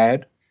both have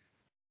had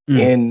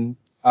in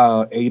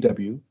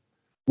AEW,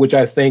 which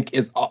I think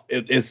is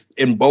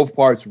in both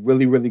parts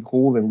really, really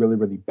cool and really,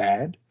 really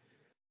bad,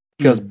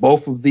 because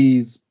both of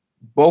these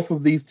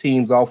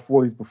teams, all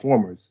four of these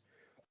performers,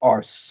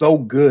 are so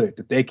good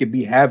that they could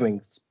be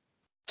having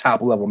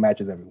top level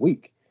matches every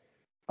week.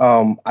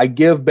 I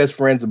give Best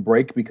Friends a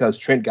break because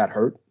Trent got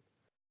hurt.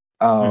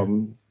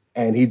 And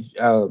he,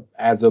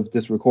 as of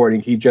this recording,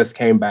 he just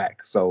came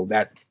back. So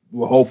that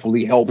will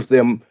hopefully help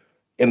them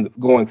in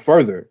going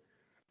further.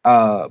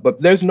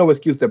 But there's no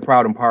excuse that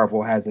Proud and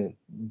Powerful hasn't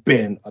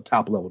been a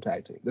top level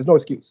tag team. There's no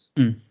excuse.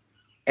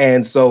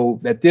 And so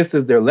that this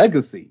is their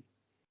legacy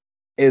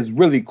is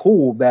really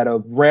cool, that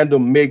a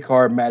random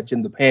mid-card match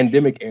in the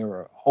pandemic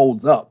era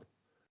holds up.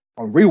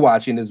 On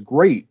rewatching is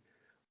great.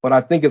 But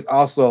I think it's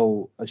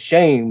also a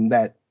shame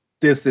that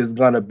this is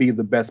going to be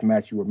the best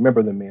match you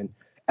remember them in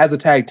as a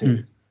tag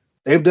team.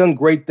 They've done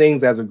great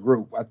things as a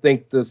group. I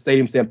think the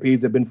Stadium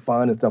Stampedes have been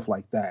fun and stuff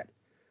like that.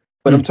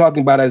 But I'm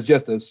talking about as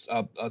just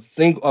a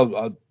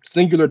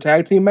singular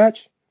tag team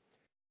match.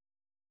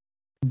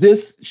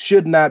 This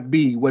should not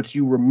be what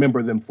you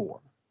remember them for.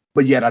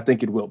 But yet I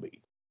think it will be.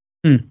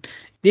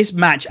 This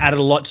match added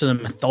a lot to the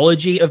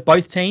mythology of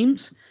both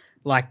teams.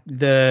 Like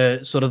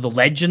the sort of the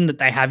legend that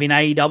they have in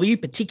AEW,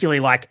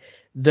 particularly like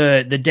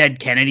the Dead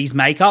Kennedys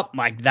makeup,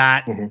 like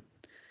that.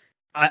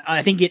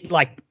 I think it,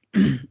 like,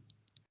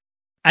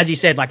 as you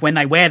said, like when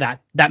they wear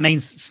that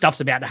means stuff's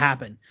about to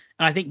happen.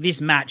 And I think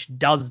this match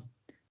does.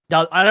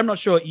 I'm not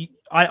sure.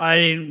 I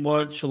didn't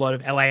watch a lot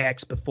of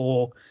LAX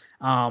before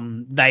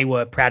they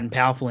were Proud and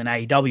Powerful in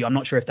AEW. I'm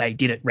not sure if they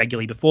did it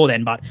regularly before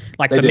then, but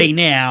like for me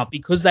now,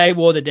 because they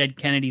wore the Dead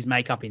Kennedys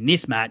makeup in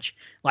this match,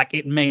 like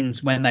it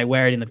means when they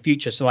wear it in the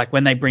future. So like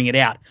when they bring it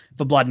out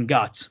for Blood and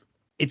Guts,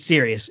 it's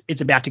serious.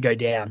 It's about to go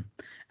down.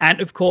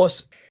 And of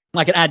course,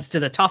 like it adds to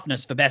the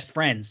toughness for Best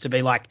Friends to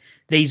be like,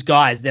 these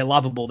guys, they're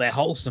lovable, they're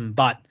wholesome,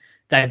 but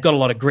they've got a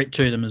lot of grit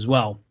to them as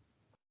well.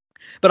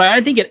 But I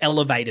don't think it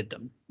elevated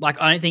them.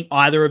 Like I don't think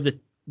either of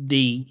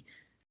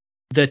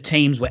the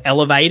teams were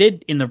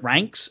elevated in the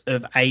ranks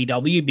of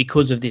AEW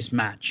because of this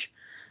match.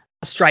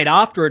 Straight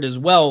after it as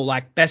well,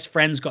 like Best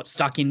Friends got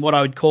stuck in what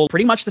I would call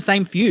pretty much the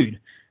same feud,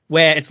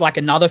 where it's like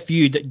another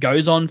feud that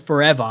goes on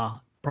forever,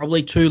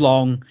 probably too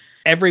long.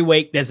 Every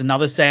week there's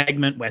another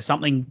segment where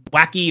something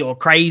wacky or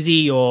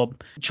crazy or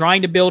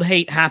trying to build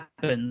heat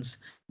happens.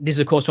 This is,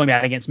 of course, talking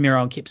about against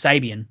Miro and Kip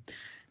Sabian.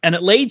 And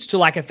it leads to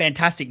like a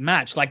fantastic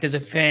match. Like there's a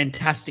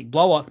fantastic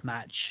blow-off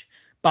match.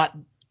 But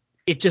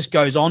it just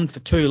goes on for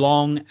too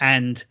long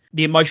and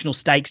the emotional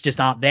stakes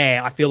just aren't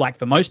there. I feel like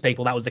for most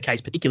people that was the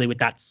case, particularly with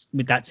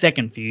that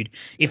second feud,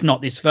 if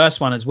not this first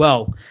one as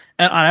well.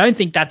 And I don't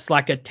think that's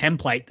like a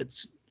template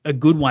that's a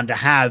good one to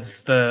have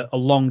for a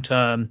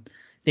long-term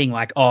thing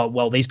like, oh,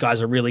 well, these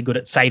guys are really good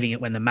at saving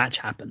it when the match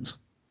happens.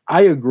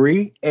 I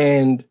agree.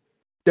 And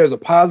there's a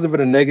positive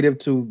and a negative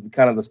to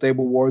kind of the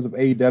stable wars of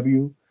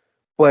AEW.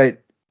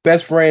 But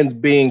Best Friends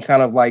being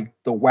kind of like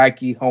the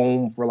wacky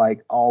home for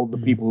like all the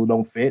people who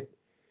don't fit.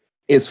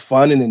 It's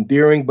fun and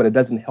endearing, but it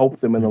doesn't help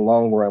them in the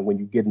long run when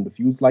you get into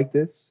feuds like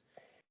this.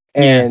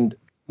 And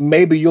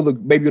maybe you'll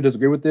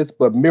disagree with this,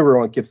 but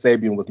Miro and Kip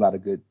Sabian was not a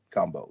good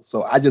combo.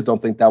 So I just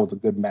don't think that was a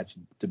good match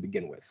to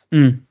begin with.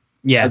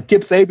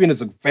 Kip Sabian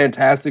is a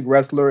fantastic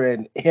wrestler,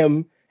 and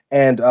him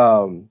and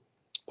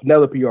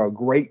Penelope are a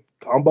great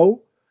combo.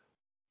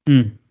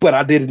 But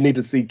I didn't need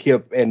to see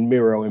Kip and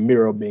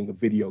Miro being a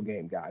video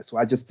game guy. So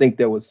I just think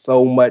there was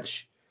so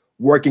much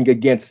working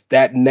against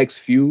that next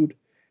feud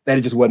that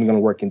it just wasn't going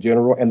to work in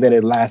general. And then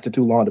it lasted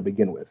too long to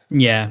begin with.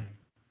 Yeah.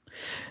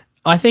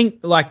 I think,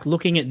 like,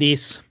 looking at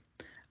this,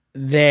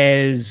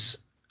 there's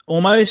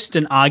almost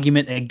an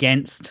argument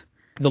against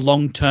the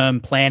long-term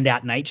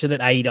planned-out nature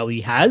that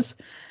AEW has.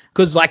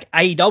 Because, like,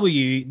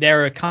 AEW,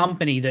 they're a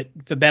company that,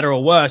 for better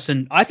or worse,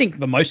 and I think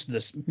for most of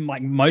this,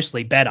 like,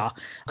 mostly better,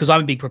 because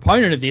I'm a big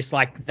proponent of this,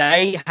 like,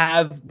 they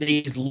have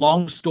these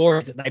long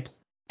stories that they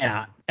plan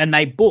out, and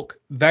they book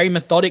very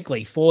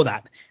methodically for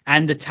that.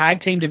 And the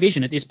tag team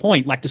division at this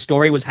point, like, the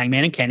story was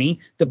Hangman and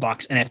Kenny, the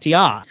Bucks, and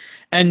FTR.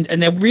 And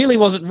there really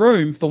wasn't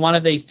room for one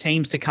of these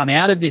teams to come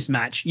out of this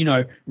match, you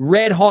know,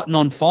 red hot and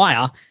on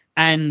fire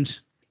and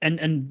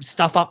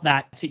stuff up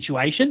that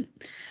situation.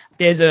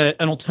 There's an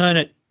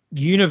alternate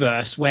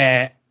universe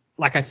where,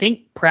 like, I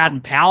think Proud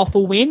and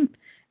Powerful win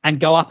and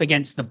go up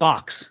against the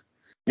Bucks.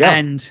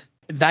 And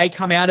they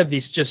come out of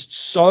this just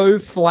so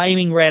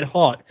flaming red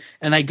hot,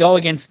 and they go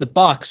against the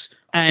Bucks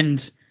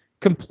and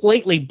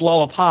completely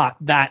blow apart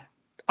that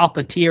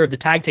upper tier of the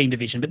tag team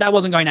division. But that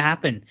wasn't going to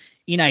happen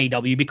in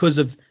AEW because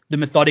of the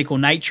methodical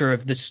nature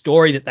of the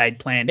story that they'd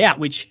planned out,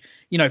 which,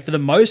 you know, for the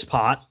most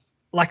part,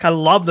 like, I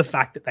love the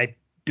fact that they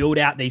build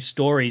out these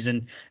stories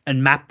and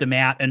map them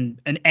out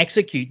and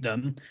execute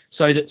them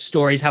so that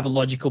stories have a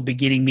logical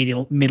beginning,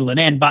 middle and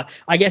end. But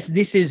I guess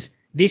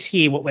this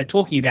here, what we're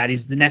talking about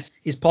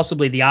is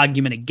possibly the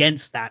argument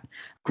against that.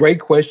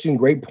 Great question.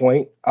 Great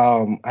point.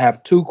 I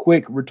have two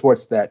quick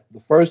retorts to that.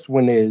 The first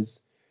one is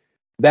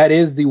that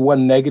is the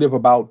one negative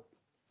about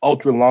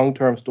ultra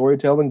long-term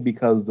storytelling,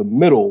 because the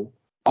middle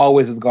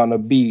always is going to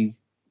be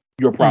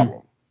your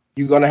problem.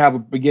 You're going to have a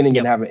beginning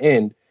and have an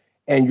end.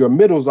 And your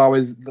middle's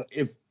always,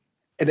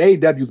 and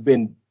AEW's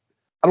been,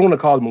 I don't want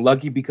to call them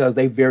lucky because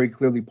they very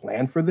clearly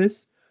planned for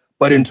this.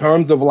 But in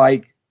terms of,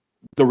 like,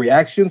 the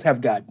reactions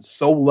have gotten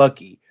so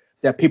lucky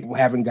that people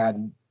haven't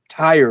gotten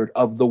tired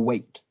of the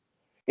wait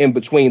in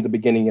between the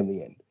beginning and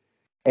the end.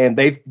 And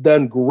they've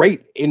done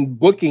great in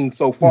booking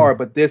so far,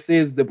 but this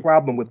is the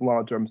problem with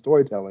long-term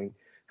storytelling,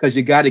 because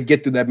you got to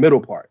get through that middle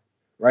part,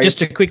 right? Just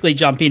to quickly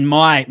jump in,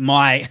 my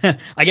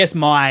I guess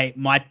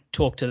my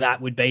talk to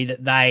that would be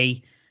that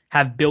they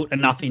have built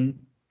enough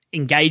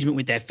engagement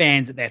with their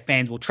fans that their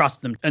fans will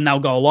trust them and they'll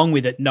go along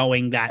with it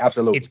knowing that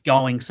it's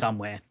going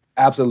somewhere.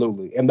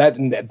 Absolutely. And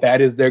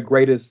that is their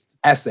greatest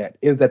asset,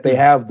 is that they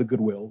have the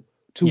goodwill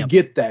to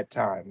get that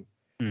time.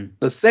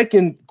 The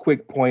second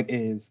quick point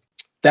is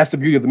that's the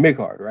beauty of the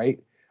mid-card, right?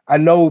 I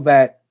know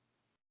that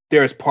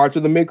there's parts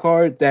of the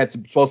mid-card that's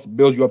supposed to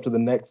build you up to the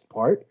next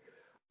part,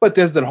 but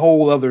there's that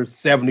whole other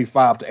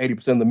 75 to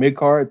 80% of the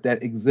mid-card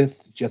that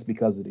exists just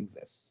because it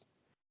exists,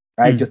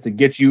 right? Just to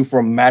get you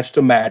from match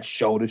to match,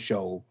 show to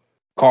show,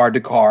 card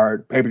to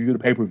card, pay-per-view to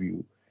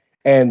pay-per-view.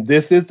 And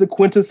this is the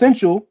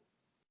quintessential,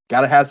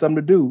 gotta have something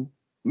to do,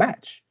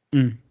 match.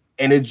 And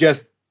it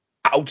just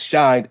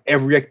outshined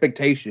every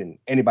expectation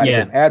anybody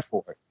ever had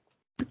for it.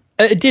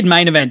 It did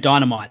main event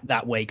Dynamite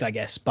that week, I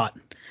guess, but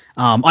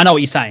I know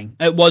what you're saying.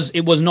 It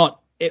was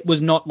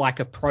not like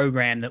a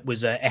program that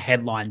was a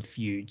headline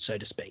feud, so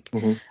to speak.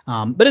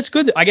 But it's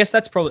good. I guess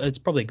it's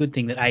probably a good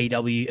thing that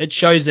AEW, it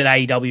shows that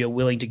AEW are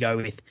willing to go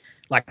with,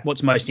 like,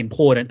 what's most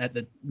important at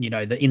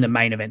in the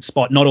main event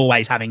spot, not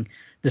always having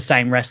the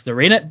same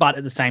wrestler in it, but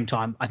at the same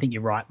time, I think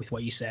you're right with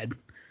what you said.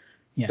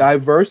 Yeah.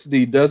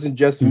 Diversity doesn't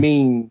just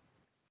mean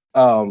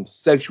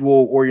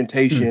sexual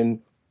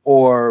orientation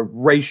or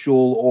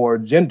racial or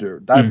gender.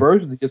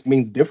 Diversity just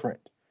means different.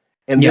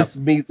 And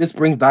this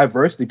brings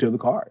diversity to the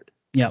card.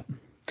 Yep.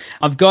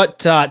 I've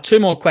got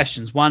two more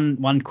questions.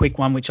 One quick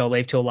one, which I'll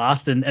leave till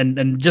last,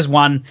 and just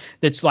one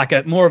that's like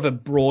a more of a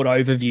broad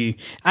overview.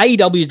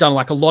 AEW's done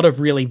like a lot of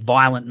really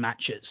violent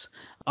matches.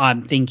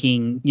 I'm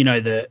thinking,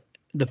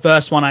 the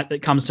first one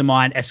that comes to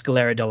mind,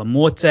 Escalera de la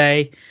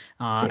Muerte,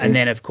 and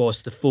then, of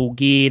course, the Full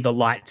Gear, the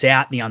Lights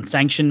Out, the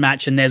Unsanctioned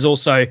match. And there's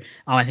also,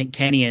 I think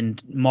Kenny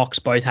and Mox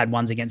both had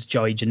ones against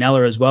Joey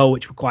Janela as well,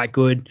 which were quite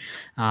good.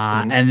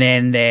 And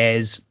then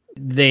there's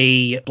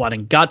the Blood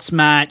and Guts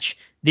match,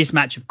 this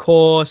match, of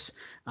course,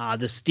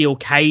 the Steel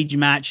Cage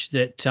match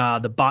that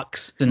the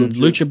Bucks and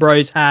Lucha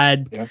Bros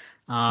had.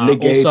 Nick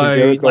Gage and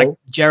Jericho. Like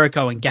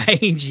Jericho and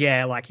Gage,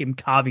 yeah, like him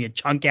carving a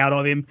chunk out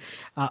of him.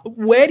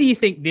 Where do you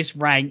think this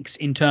ranks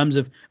in terms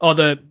of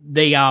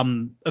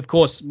of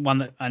course, one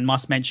that I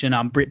must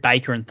mention, Britt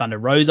Baker and Thunder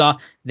Rosa,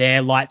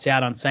 their lights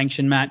out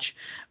unsanctioned match.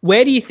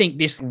 Where do you think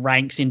this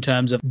ranks in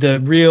terms of the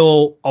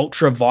real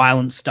ultra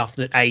violent stuff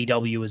that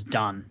AEW has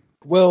done?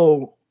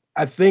 Well,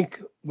 I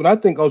think when I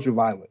think ultra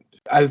violent,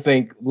 I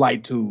think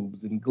light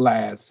tubes and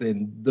glass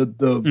and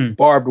the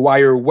barbed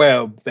wire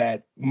web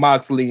that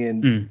Moxley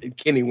and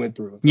Kenny went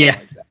through. Yeah.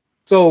 Like that.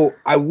 So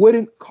I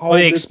wouldn't call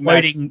the this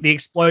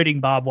exploding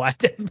barbed wire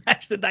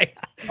match that they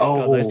had. Oh,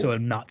 God, those two are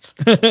nuts.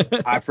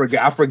 I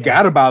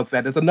forgot about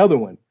that. That's another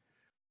one.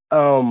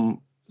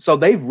 So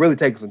they've really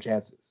taken some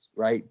chances,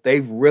 right?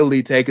 They've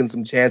really taken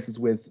some chances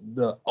with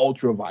the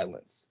ultra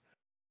violence.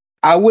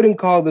 I wouldn't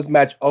call this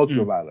match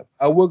ultra violent.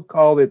 I would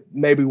call it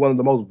maybe one of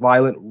the most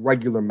violent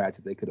regular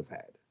matches they could have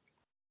had.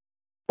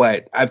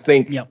 But I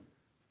think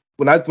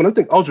when I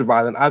think ultra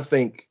violent, I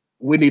think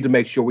we need to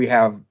make sure we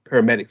have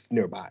paramedics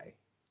nearby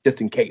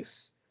just in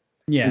case.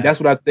 Yeah, and that's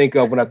what I think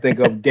of when I think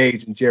of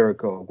Gage and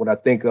Jericho. What I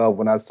think of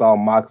when I saw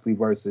Moxley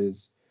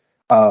versus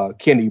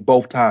Kenny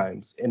both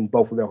times in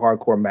both of their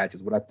hardcore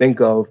matches. What I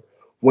think of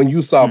when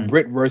you saw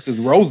Britt versus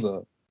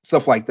Rosa,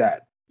 stuff like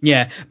that.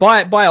 Yeah,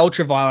 by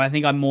ultra violent, I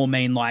think I more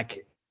mean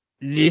like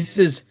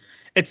it's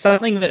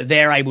something that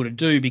they're able to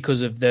do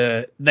because of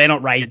they're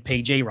not rated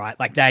PG, right?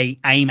 Like they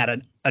aim at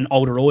an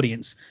older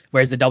audience,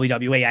 whereas the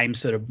WWE aims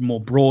sort of more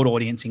broad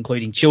audience,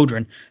 including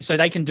children. So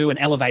they can do an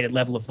elevated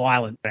level of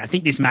violence. I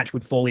think this match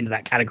would fall into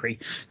that category.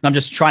 And I'm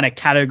just trying to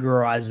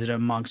categorize it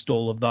amongst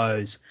all of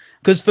those.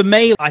 Because for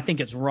me, I think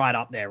it's right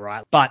up there,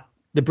 right? But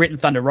the Britt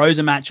and Thunder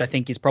Rosa match, I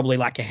think, is probably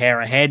like a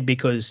hair ahead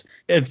because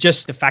of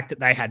just the fact that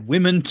they had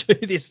women do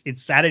this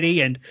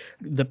insanity and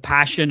the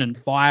passion and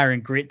fire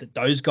and grit that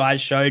those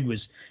guys showed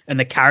and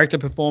the character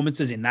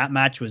performances in that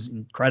match was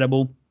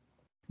incredible.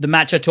 The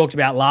match I talked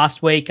about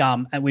last week,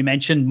 and we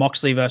mentioned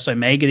Moxley versus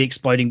Omega, the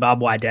exploding barbed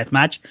wire death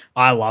match.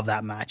 I love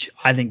that match.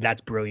 I think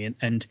that's brilliant,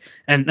 and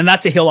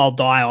that's a hill I'll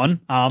die on.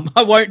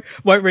 I won't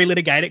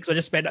relitigate it because I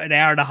just spent an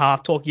hour and a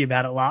half talking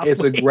about it last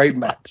week. It's a great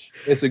match.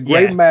 It's a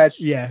great match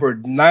for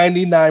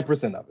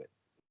 99% of it.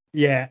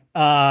 Yeah,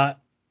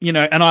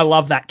 and I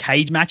love that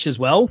cage match as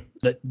well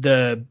that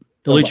the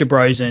Lucha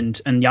Bros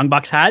and Young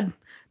Bucks had.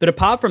 But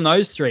apart from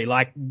those three,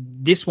 like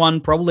this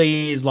one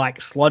probably is like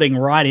slotting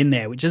right in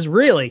there, which is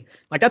really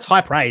like that's high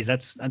praise.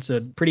 That's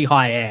a pretty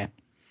high air.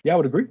 Yeah, I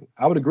would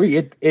agree.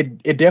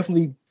 It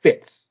definitely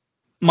fits.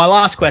 My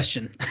last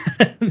question.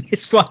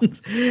 This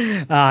one's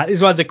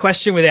a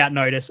question without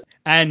notice,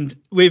 and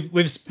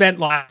we've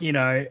spent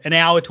an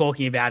hour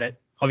talking about it.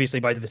 Obviously,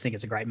 both of us think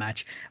it's a great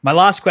match. My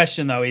last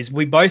question though is: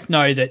 we both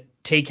know that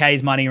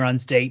TK's money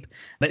runs deep,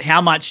 but how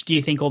much do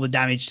you think all the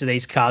damage to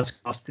these cars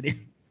costed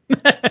him?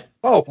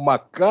 Oh my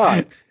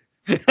God.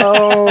 50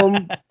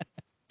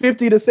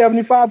 to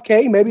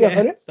 75K, maybe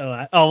 100.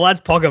 So, that's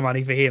pocket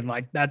money for him.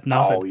 Like that's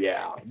nothing. Oh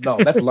yeah. No,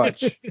 that's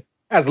lunch.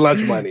 That's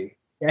lunch money.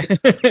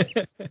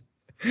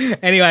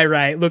 Anyway,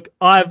 Ray, look,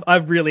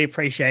 I've really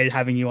appreciated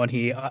having you on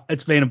here.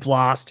 It's been a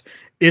blast.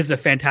 This is a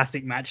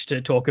fantastic match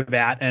to talk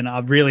about, and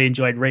I've really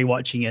enjoyed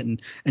rewatching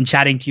it and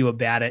chatting to you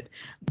about it.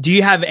 Do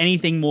you have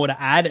anything more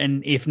to add?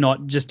 And if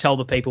not, just tell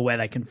the people where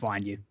they can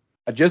find you.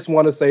 I just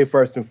want to say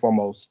first and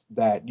foremost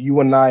that you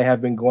and I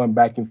have been going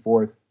back and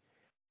forth.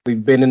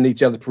 We've been in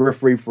each other's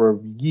periphery for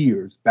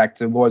years, back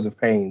to Lords of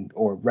Pain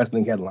or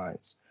Wrestling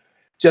Headlines.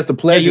 Just a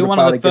pleasure. Yeah, you're one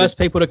of the first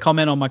people to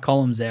comment on my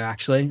columns there,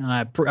 actually.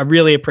 I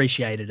really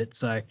appreciated it.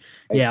 So,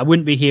 yeah, I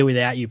wouldn't be here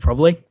without you,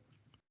 probably.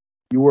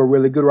 You were a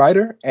really good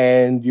writer,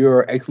 and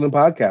you're an excellent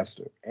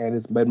podcaster, and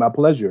it's been my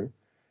pleasure.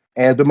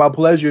 And it's been my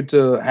pleasure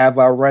to have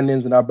our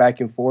run-ins and our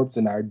back and forths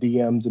and our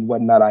DMs and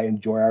whatnot. I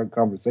enjoy our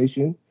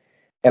conversation.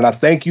 And I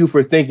thank you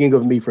for thinking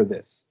of me for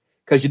this,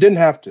 because you didn't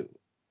have to.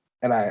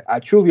 And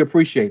I truly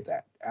appreciate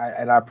that.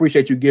 I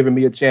appreciate you giving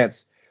me a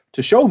chance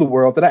to show the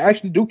world that I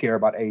actually do care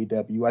about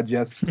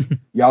AEW.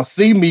 Y'all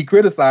see me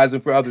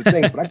criticizing for other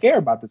things, but I care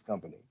about this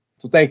company.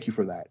 So thank you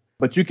for that.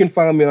 But you can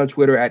find me on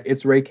Twitter at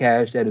It's Ray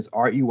Cash. That is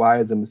REY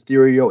as in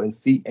Mysterio and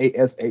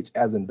CASH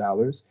as in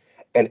dollars.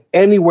 And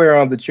anywhere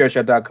on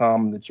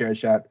thechairshot.com, the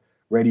Chairshot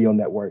Radio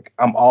Network.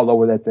 I'm all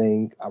over that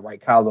thing. I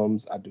write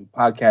columns. I do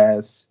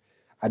podcasts.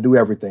 I do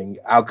everything.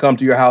 I'll come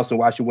to your house and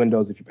wash your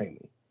windows if you pay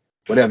me.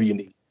 Whatever you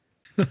need.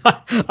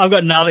 I've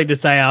got nothing to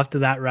say after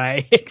that,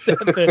 Ray,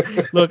 except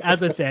that, look,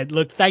 as I said,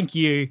 thank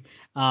you.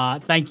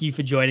 Thank you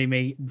for joining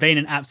me. Been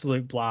an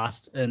absolute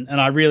blast. And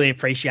I really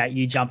appreciate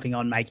you jumping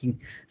on,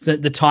 making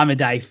the time of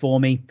day for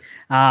me.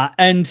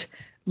 And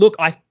look,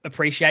 I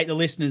appreciate the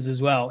listeners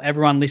as well.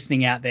 Everyone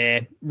listening out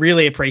there,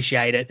 really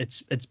appreciate it.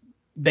 It's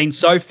been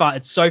so fun.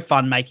 It's so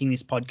fun making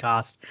this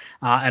podcast.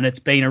 And it's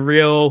been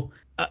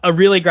a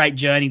really great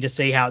journey to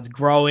see how it's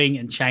growing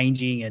and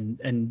changing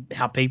and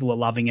how people are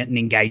loving it and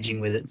engaging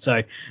with it.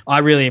 So I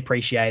really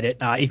appreciate it.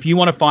 If you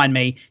want to find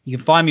me, you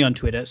can find me on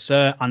Twitter,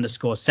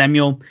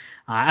 Sir_Samuel.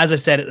 As I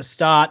said at the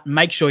start,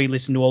 make sure you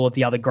listen to all of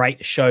the other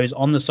great shows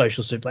on the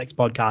Social Suplex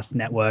Podcast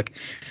Network.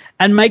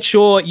 And make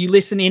sure you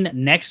listen in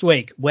next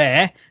week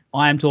where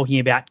I am talking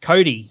about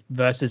Cody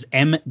versus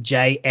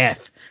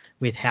MJF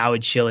with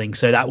Howard Schilling.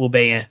 So that will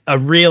be a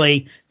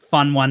really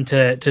fun one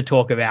to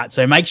talk about.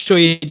 So make sure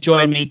you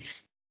join me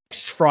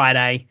next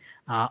Friday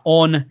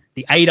on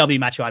the AEW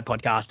Match Guide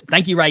podcast.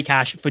 Thank you, Ray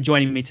Cash, for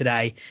joining me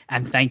today.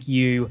 And thank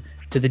you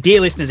to the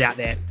dear listeners out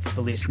there for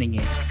listening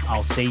in.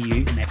 I'll see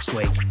you next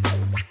week.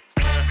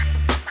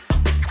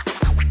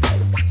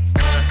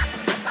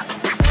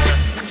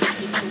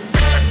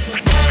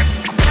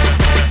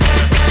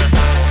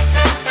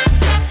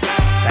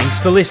 Thanks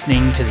for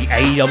listening to the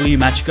AEW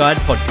Match Guide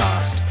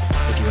podcast.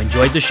 If you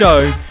enjoyed the show,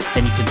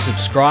 then you can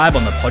subscribe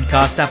on the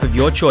podcast app of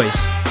your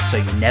choice so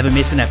you never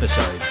miss an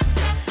episode.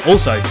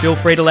 Also, feel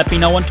free to let me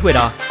know on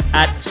Twitter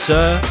at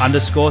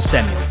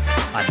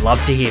Sir_Samuel. I'd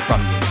love to hear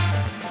from you.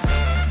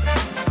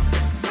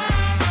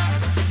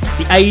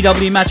 The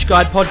AEW Match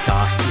Guide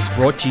podcast is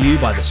brought to you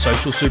by the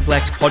Social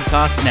Suplex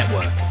Podcast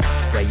Network,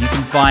 where you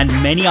can find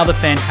many other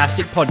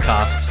fantastic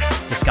podcasts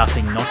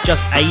discussing not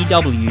just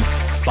AEW,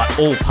 but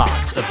all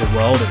parts of the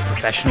world of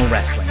professional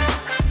wrestling.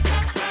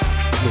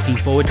 Looking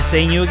forward to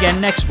seeing you again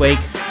next week.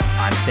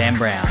 I'm Sam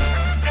Brown.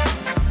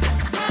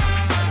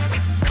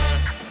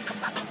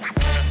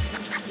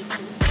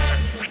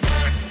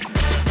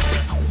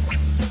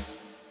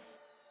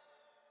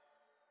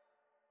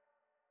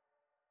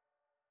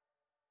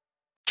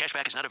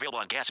 Cashback is not available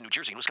on gas in New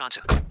Jersey and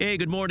Wisconsin. Hey,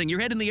 good morning.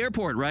 You're heading to the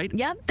airport, right?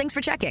 Yep, thanks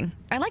for checking.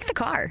 I like the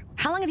car.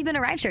 How long have you been a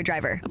rideshare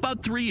driver?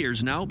 About 3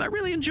 years now. I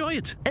really enjoy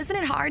it. Isn't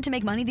it hard to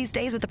make money these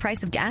days with the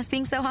price of gas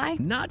being so high?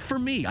 Not for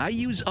me. I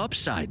use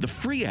Upside, the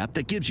free app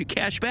that gives you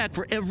cash back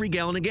for every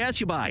gallon of gas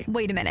you buy.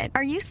 Wait a minute.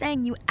 Are you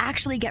saying you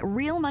actually get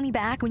real money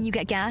back when you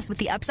get gas with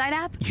the Upside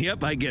app?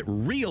 Yep, I get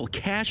real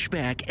cash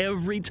back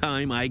every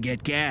time I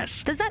get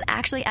gas. Does that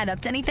actually add up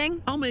to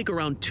anything? I'll make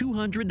around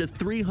 $200 to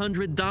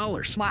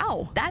 $300.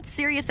 Wow, that's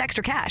serious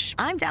extra cash.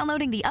 I'm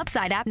downloading the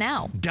Upside app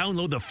now.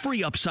 Download the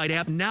free Upside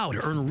app now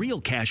to earn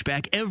real cash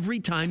back every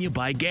time you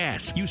buy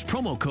gas. Use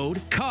promo code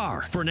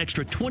CAR for an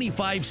extra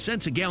 25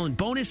 cents a gallon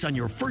bonus on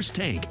your first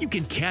tank. You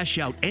can cash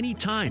out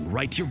anytime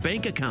right to your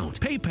bank account,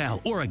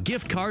 PayPal, or a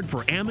gift card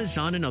for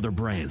Amazon and other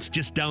brands.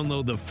 Just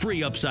download the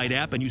free Upside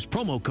app and use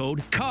promo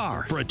code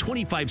CAR for a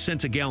 25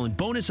 cents a gallon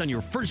bonus on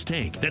your first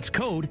tank. That's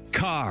code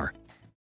CAR.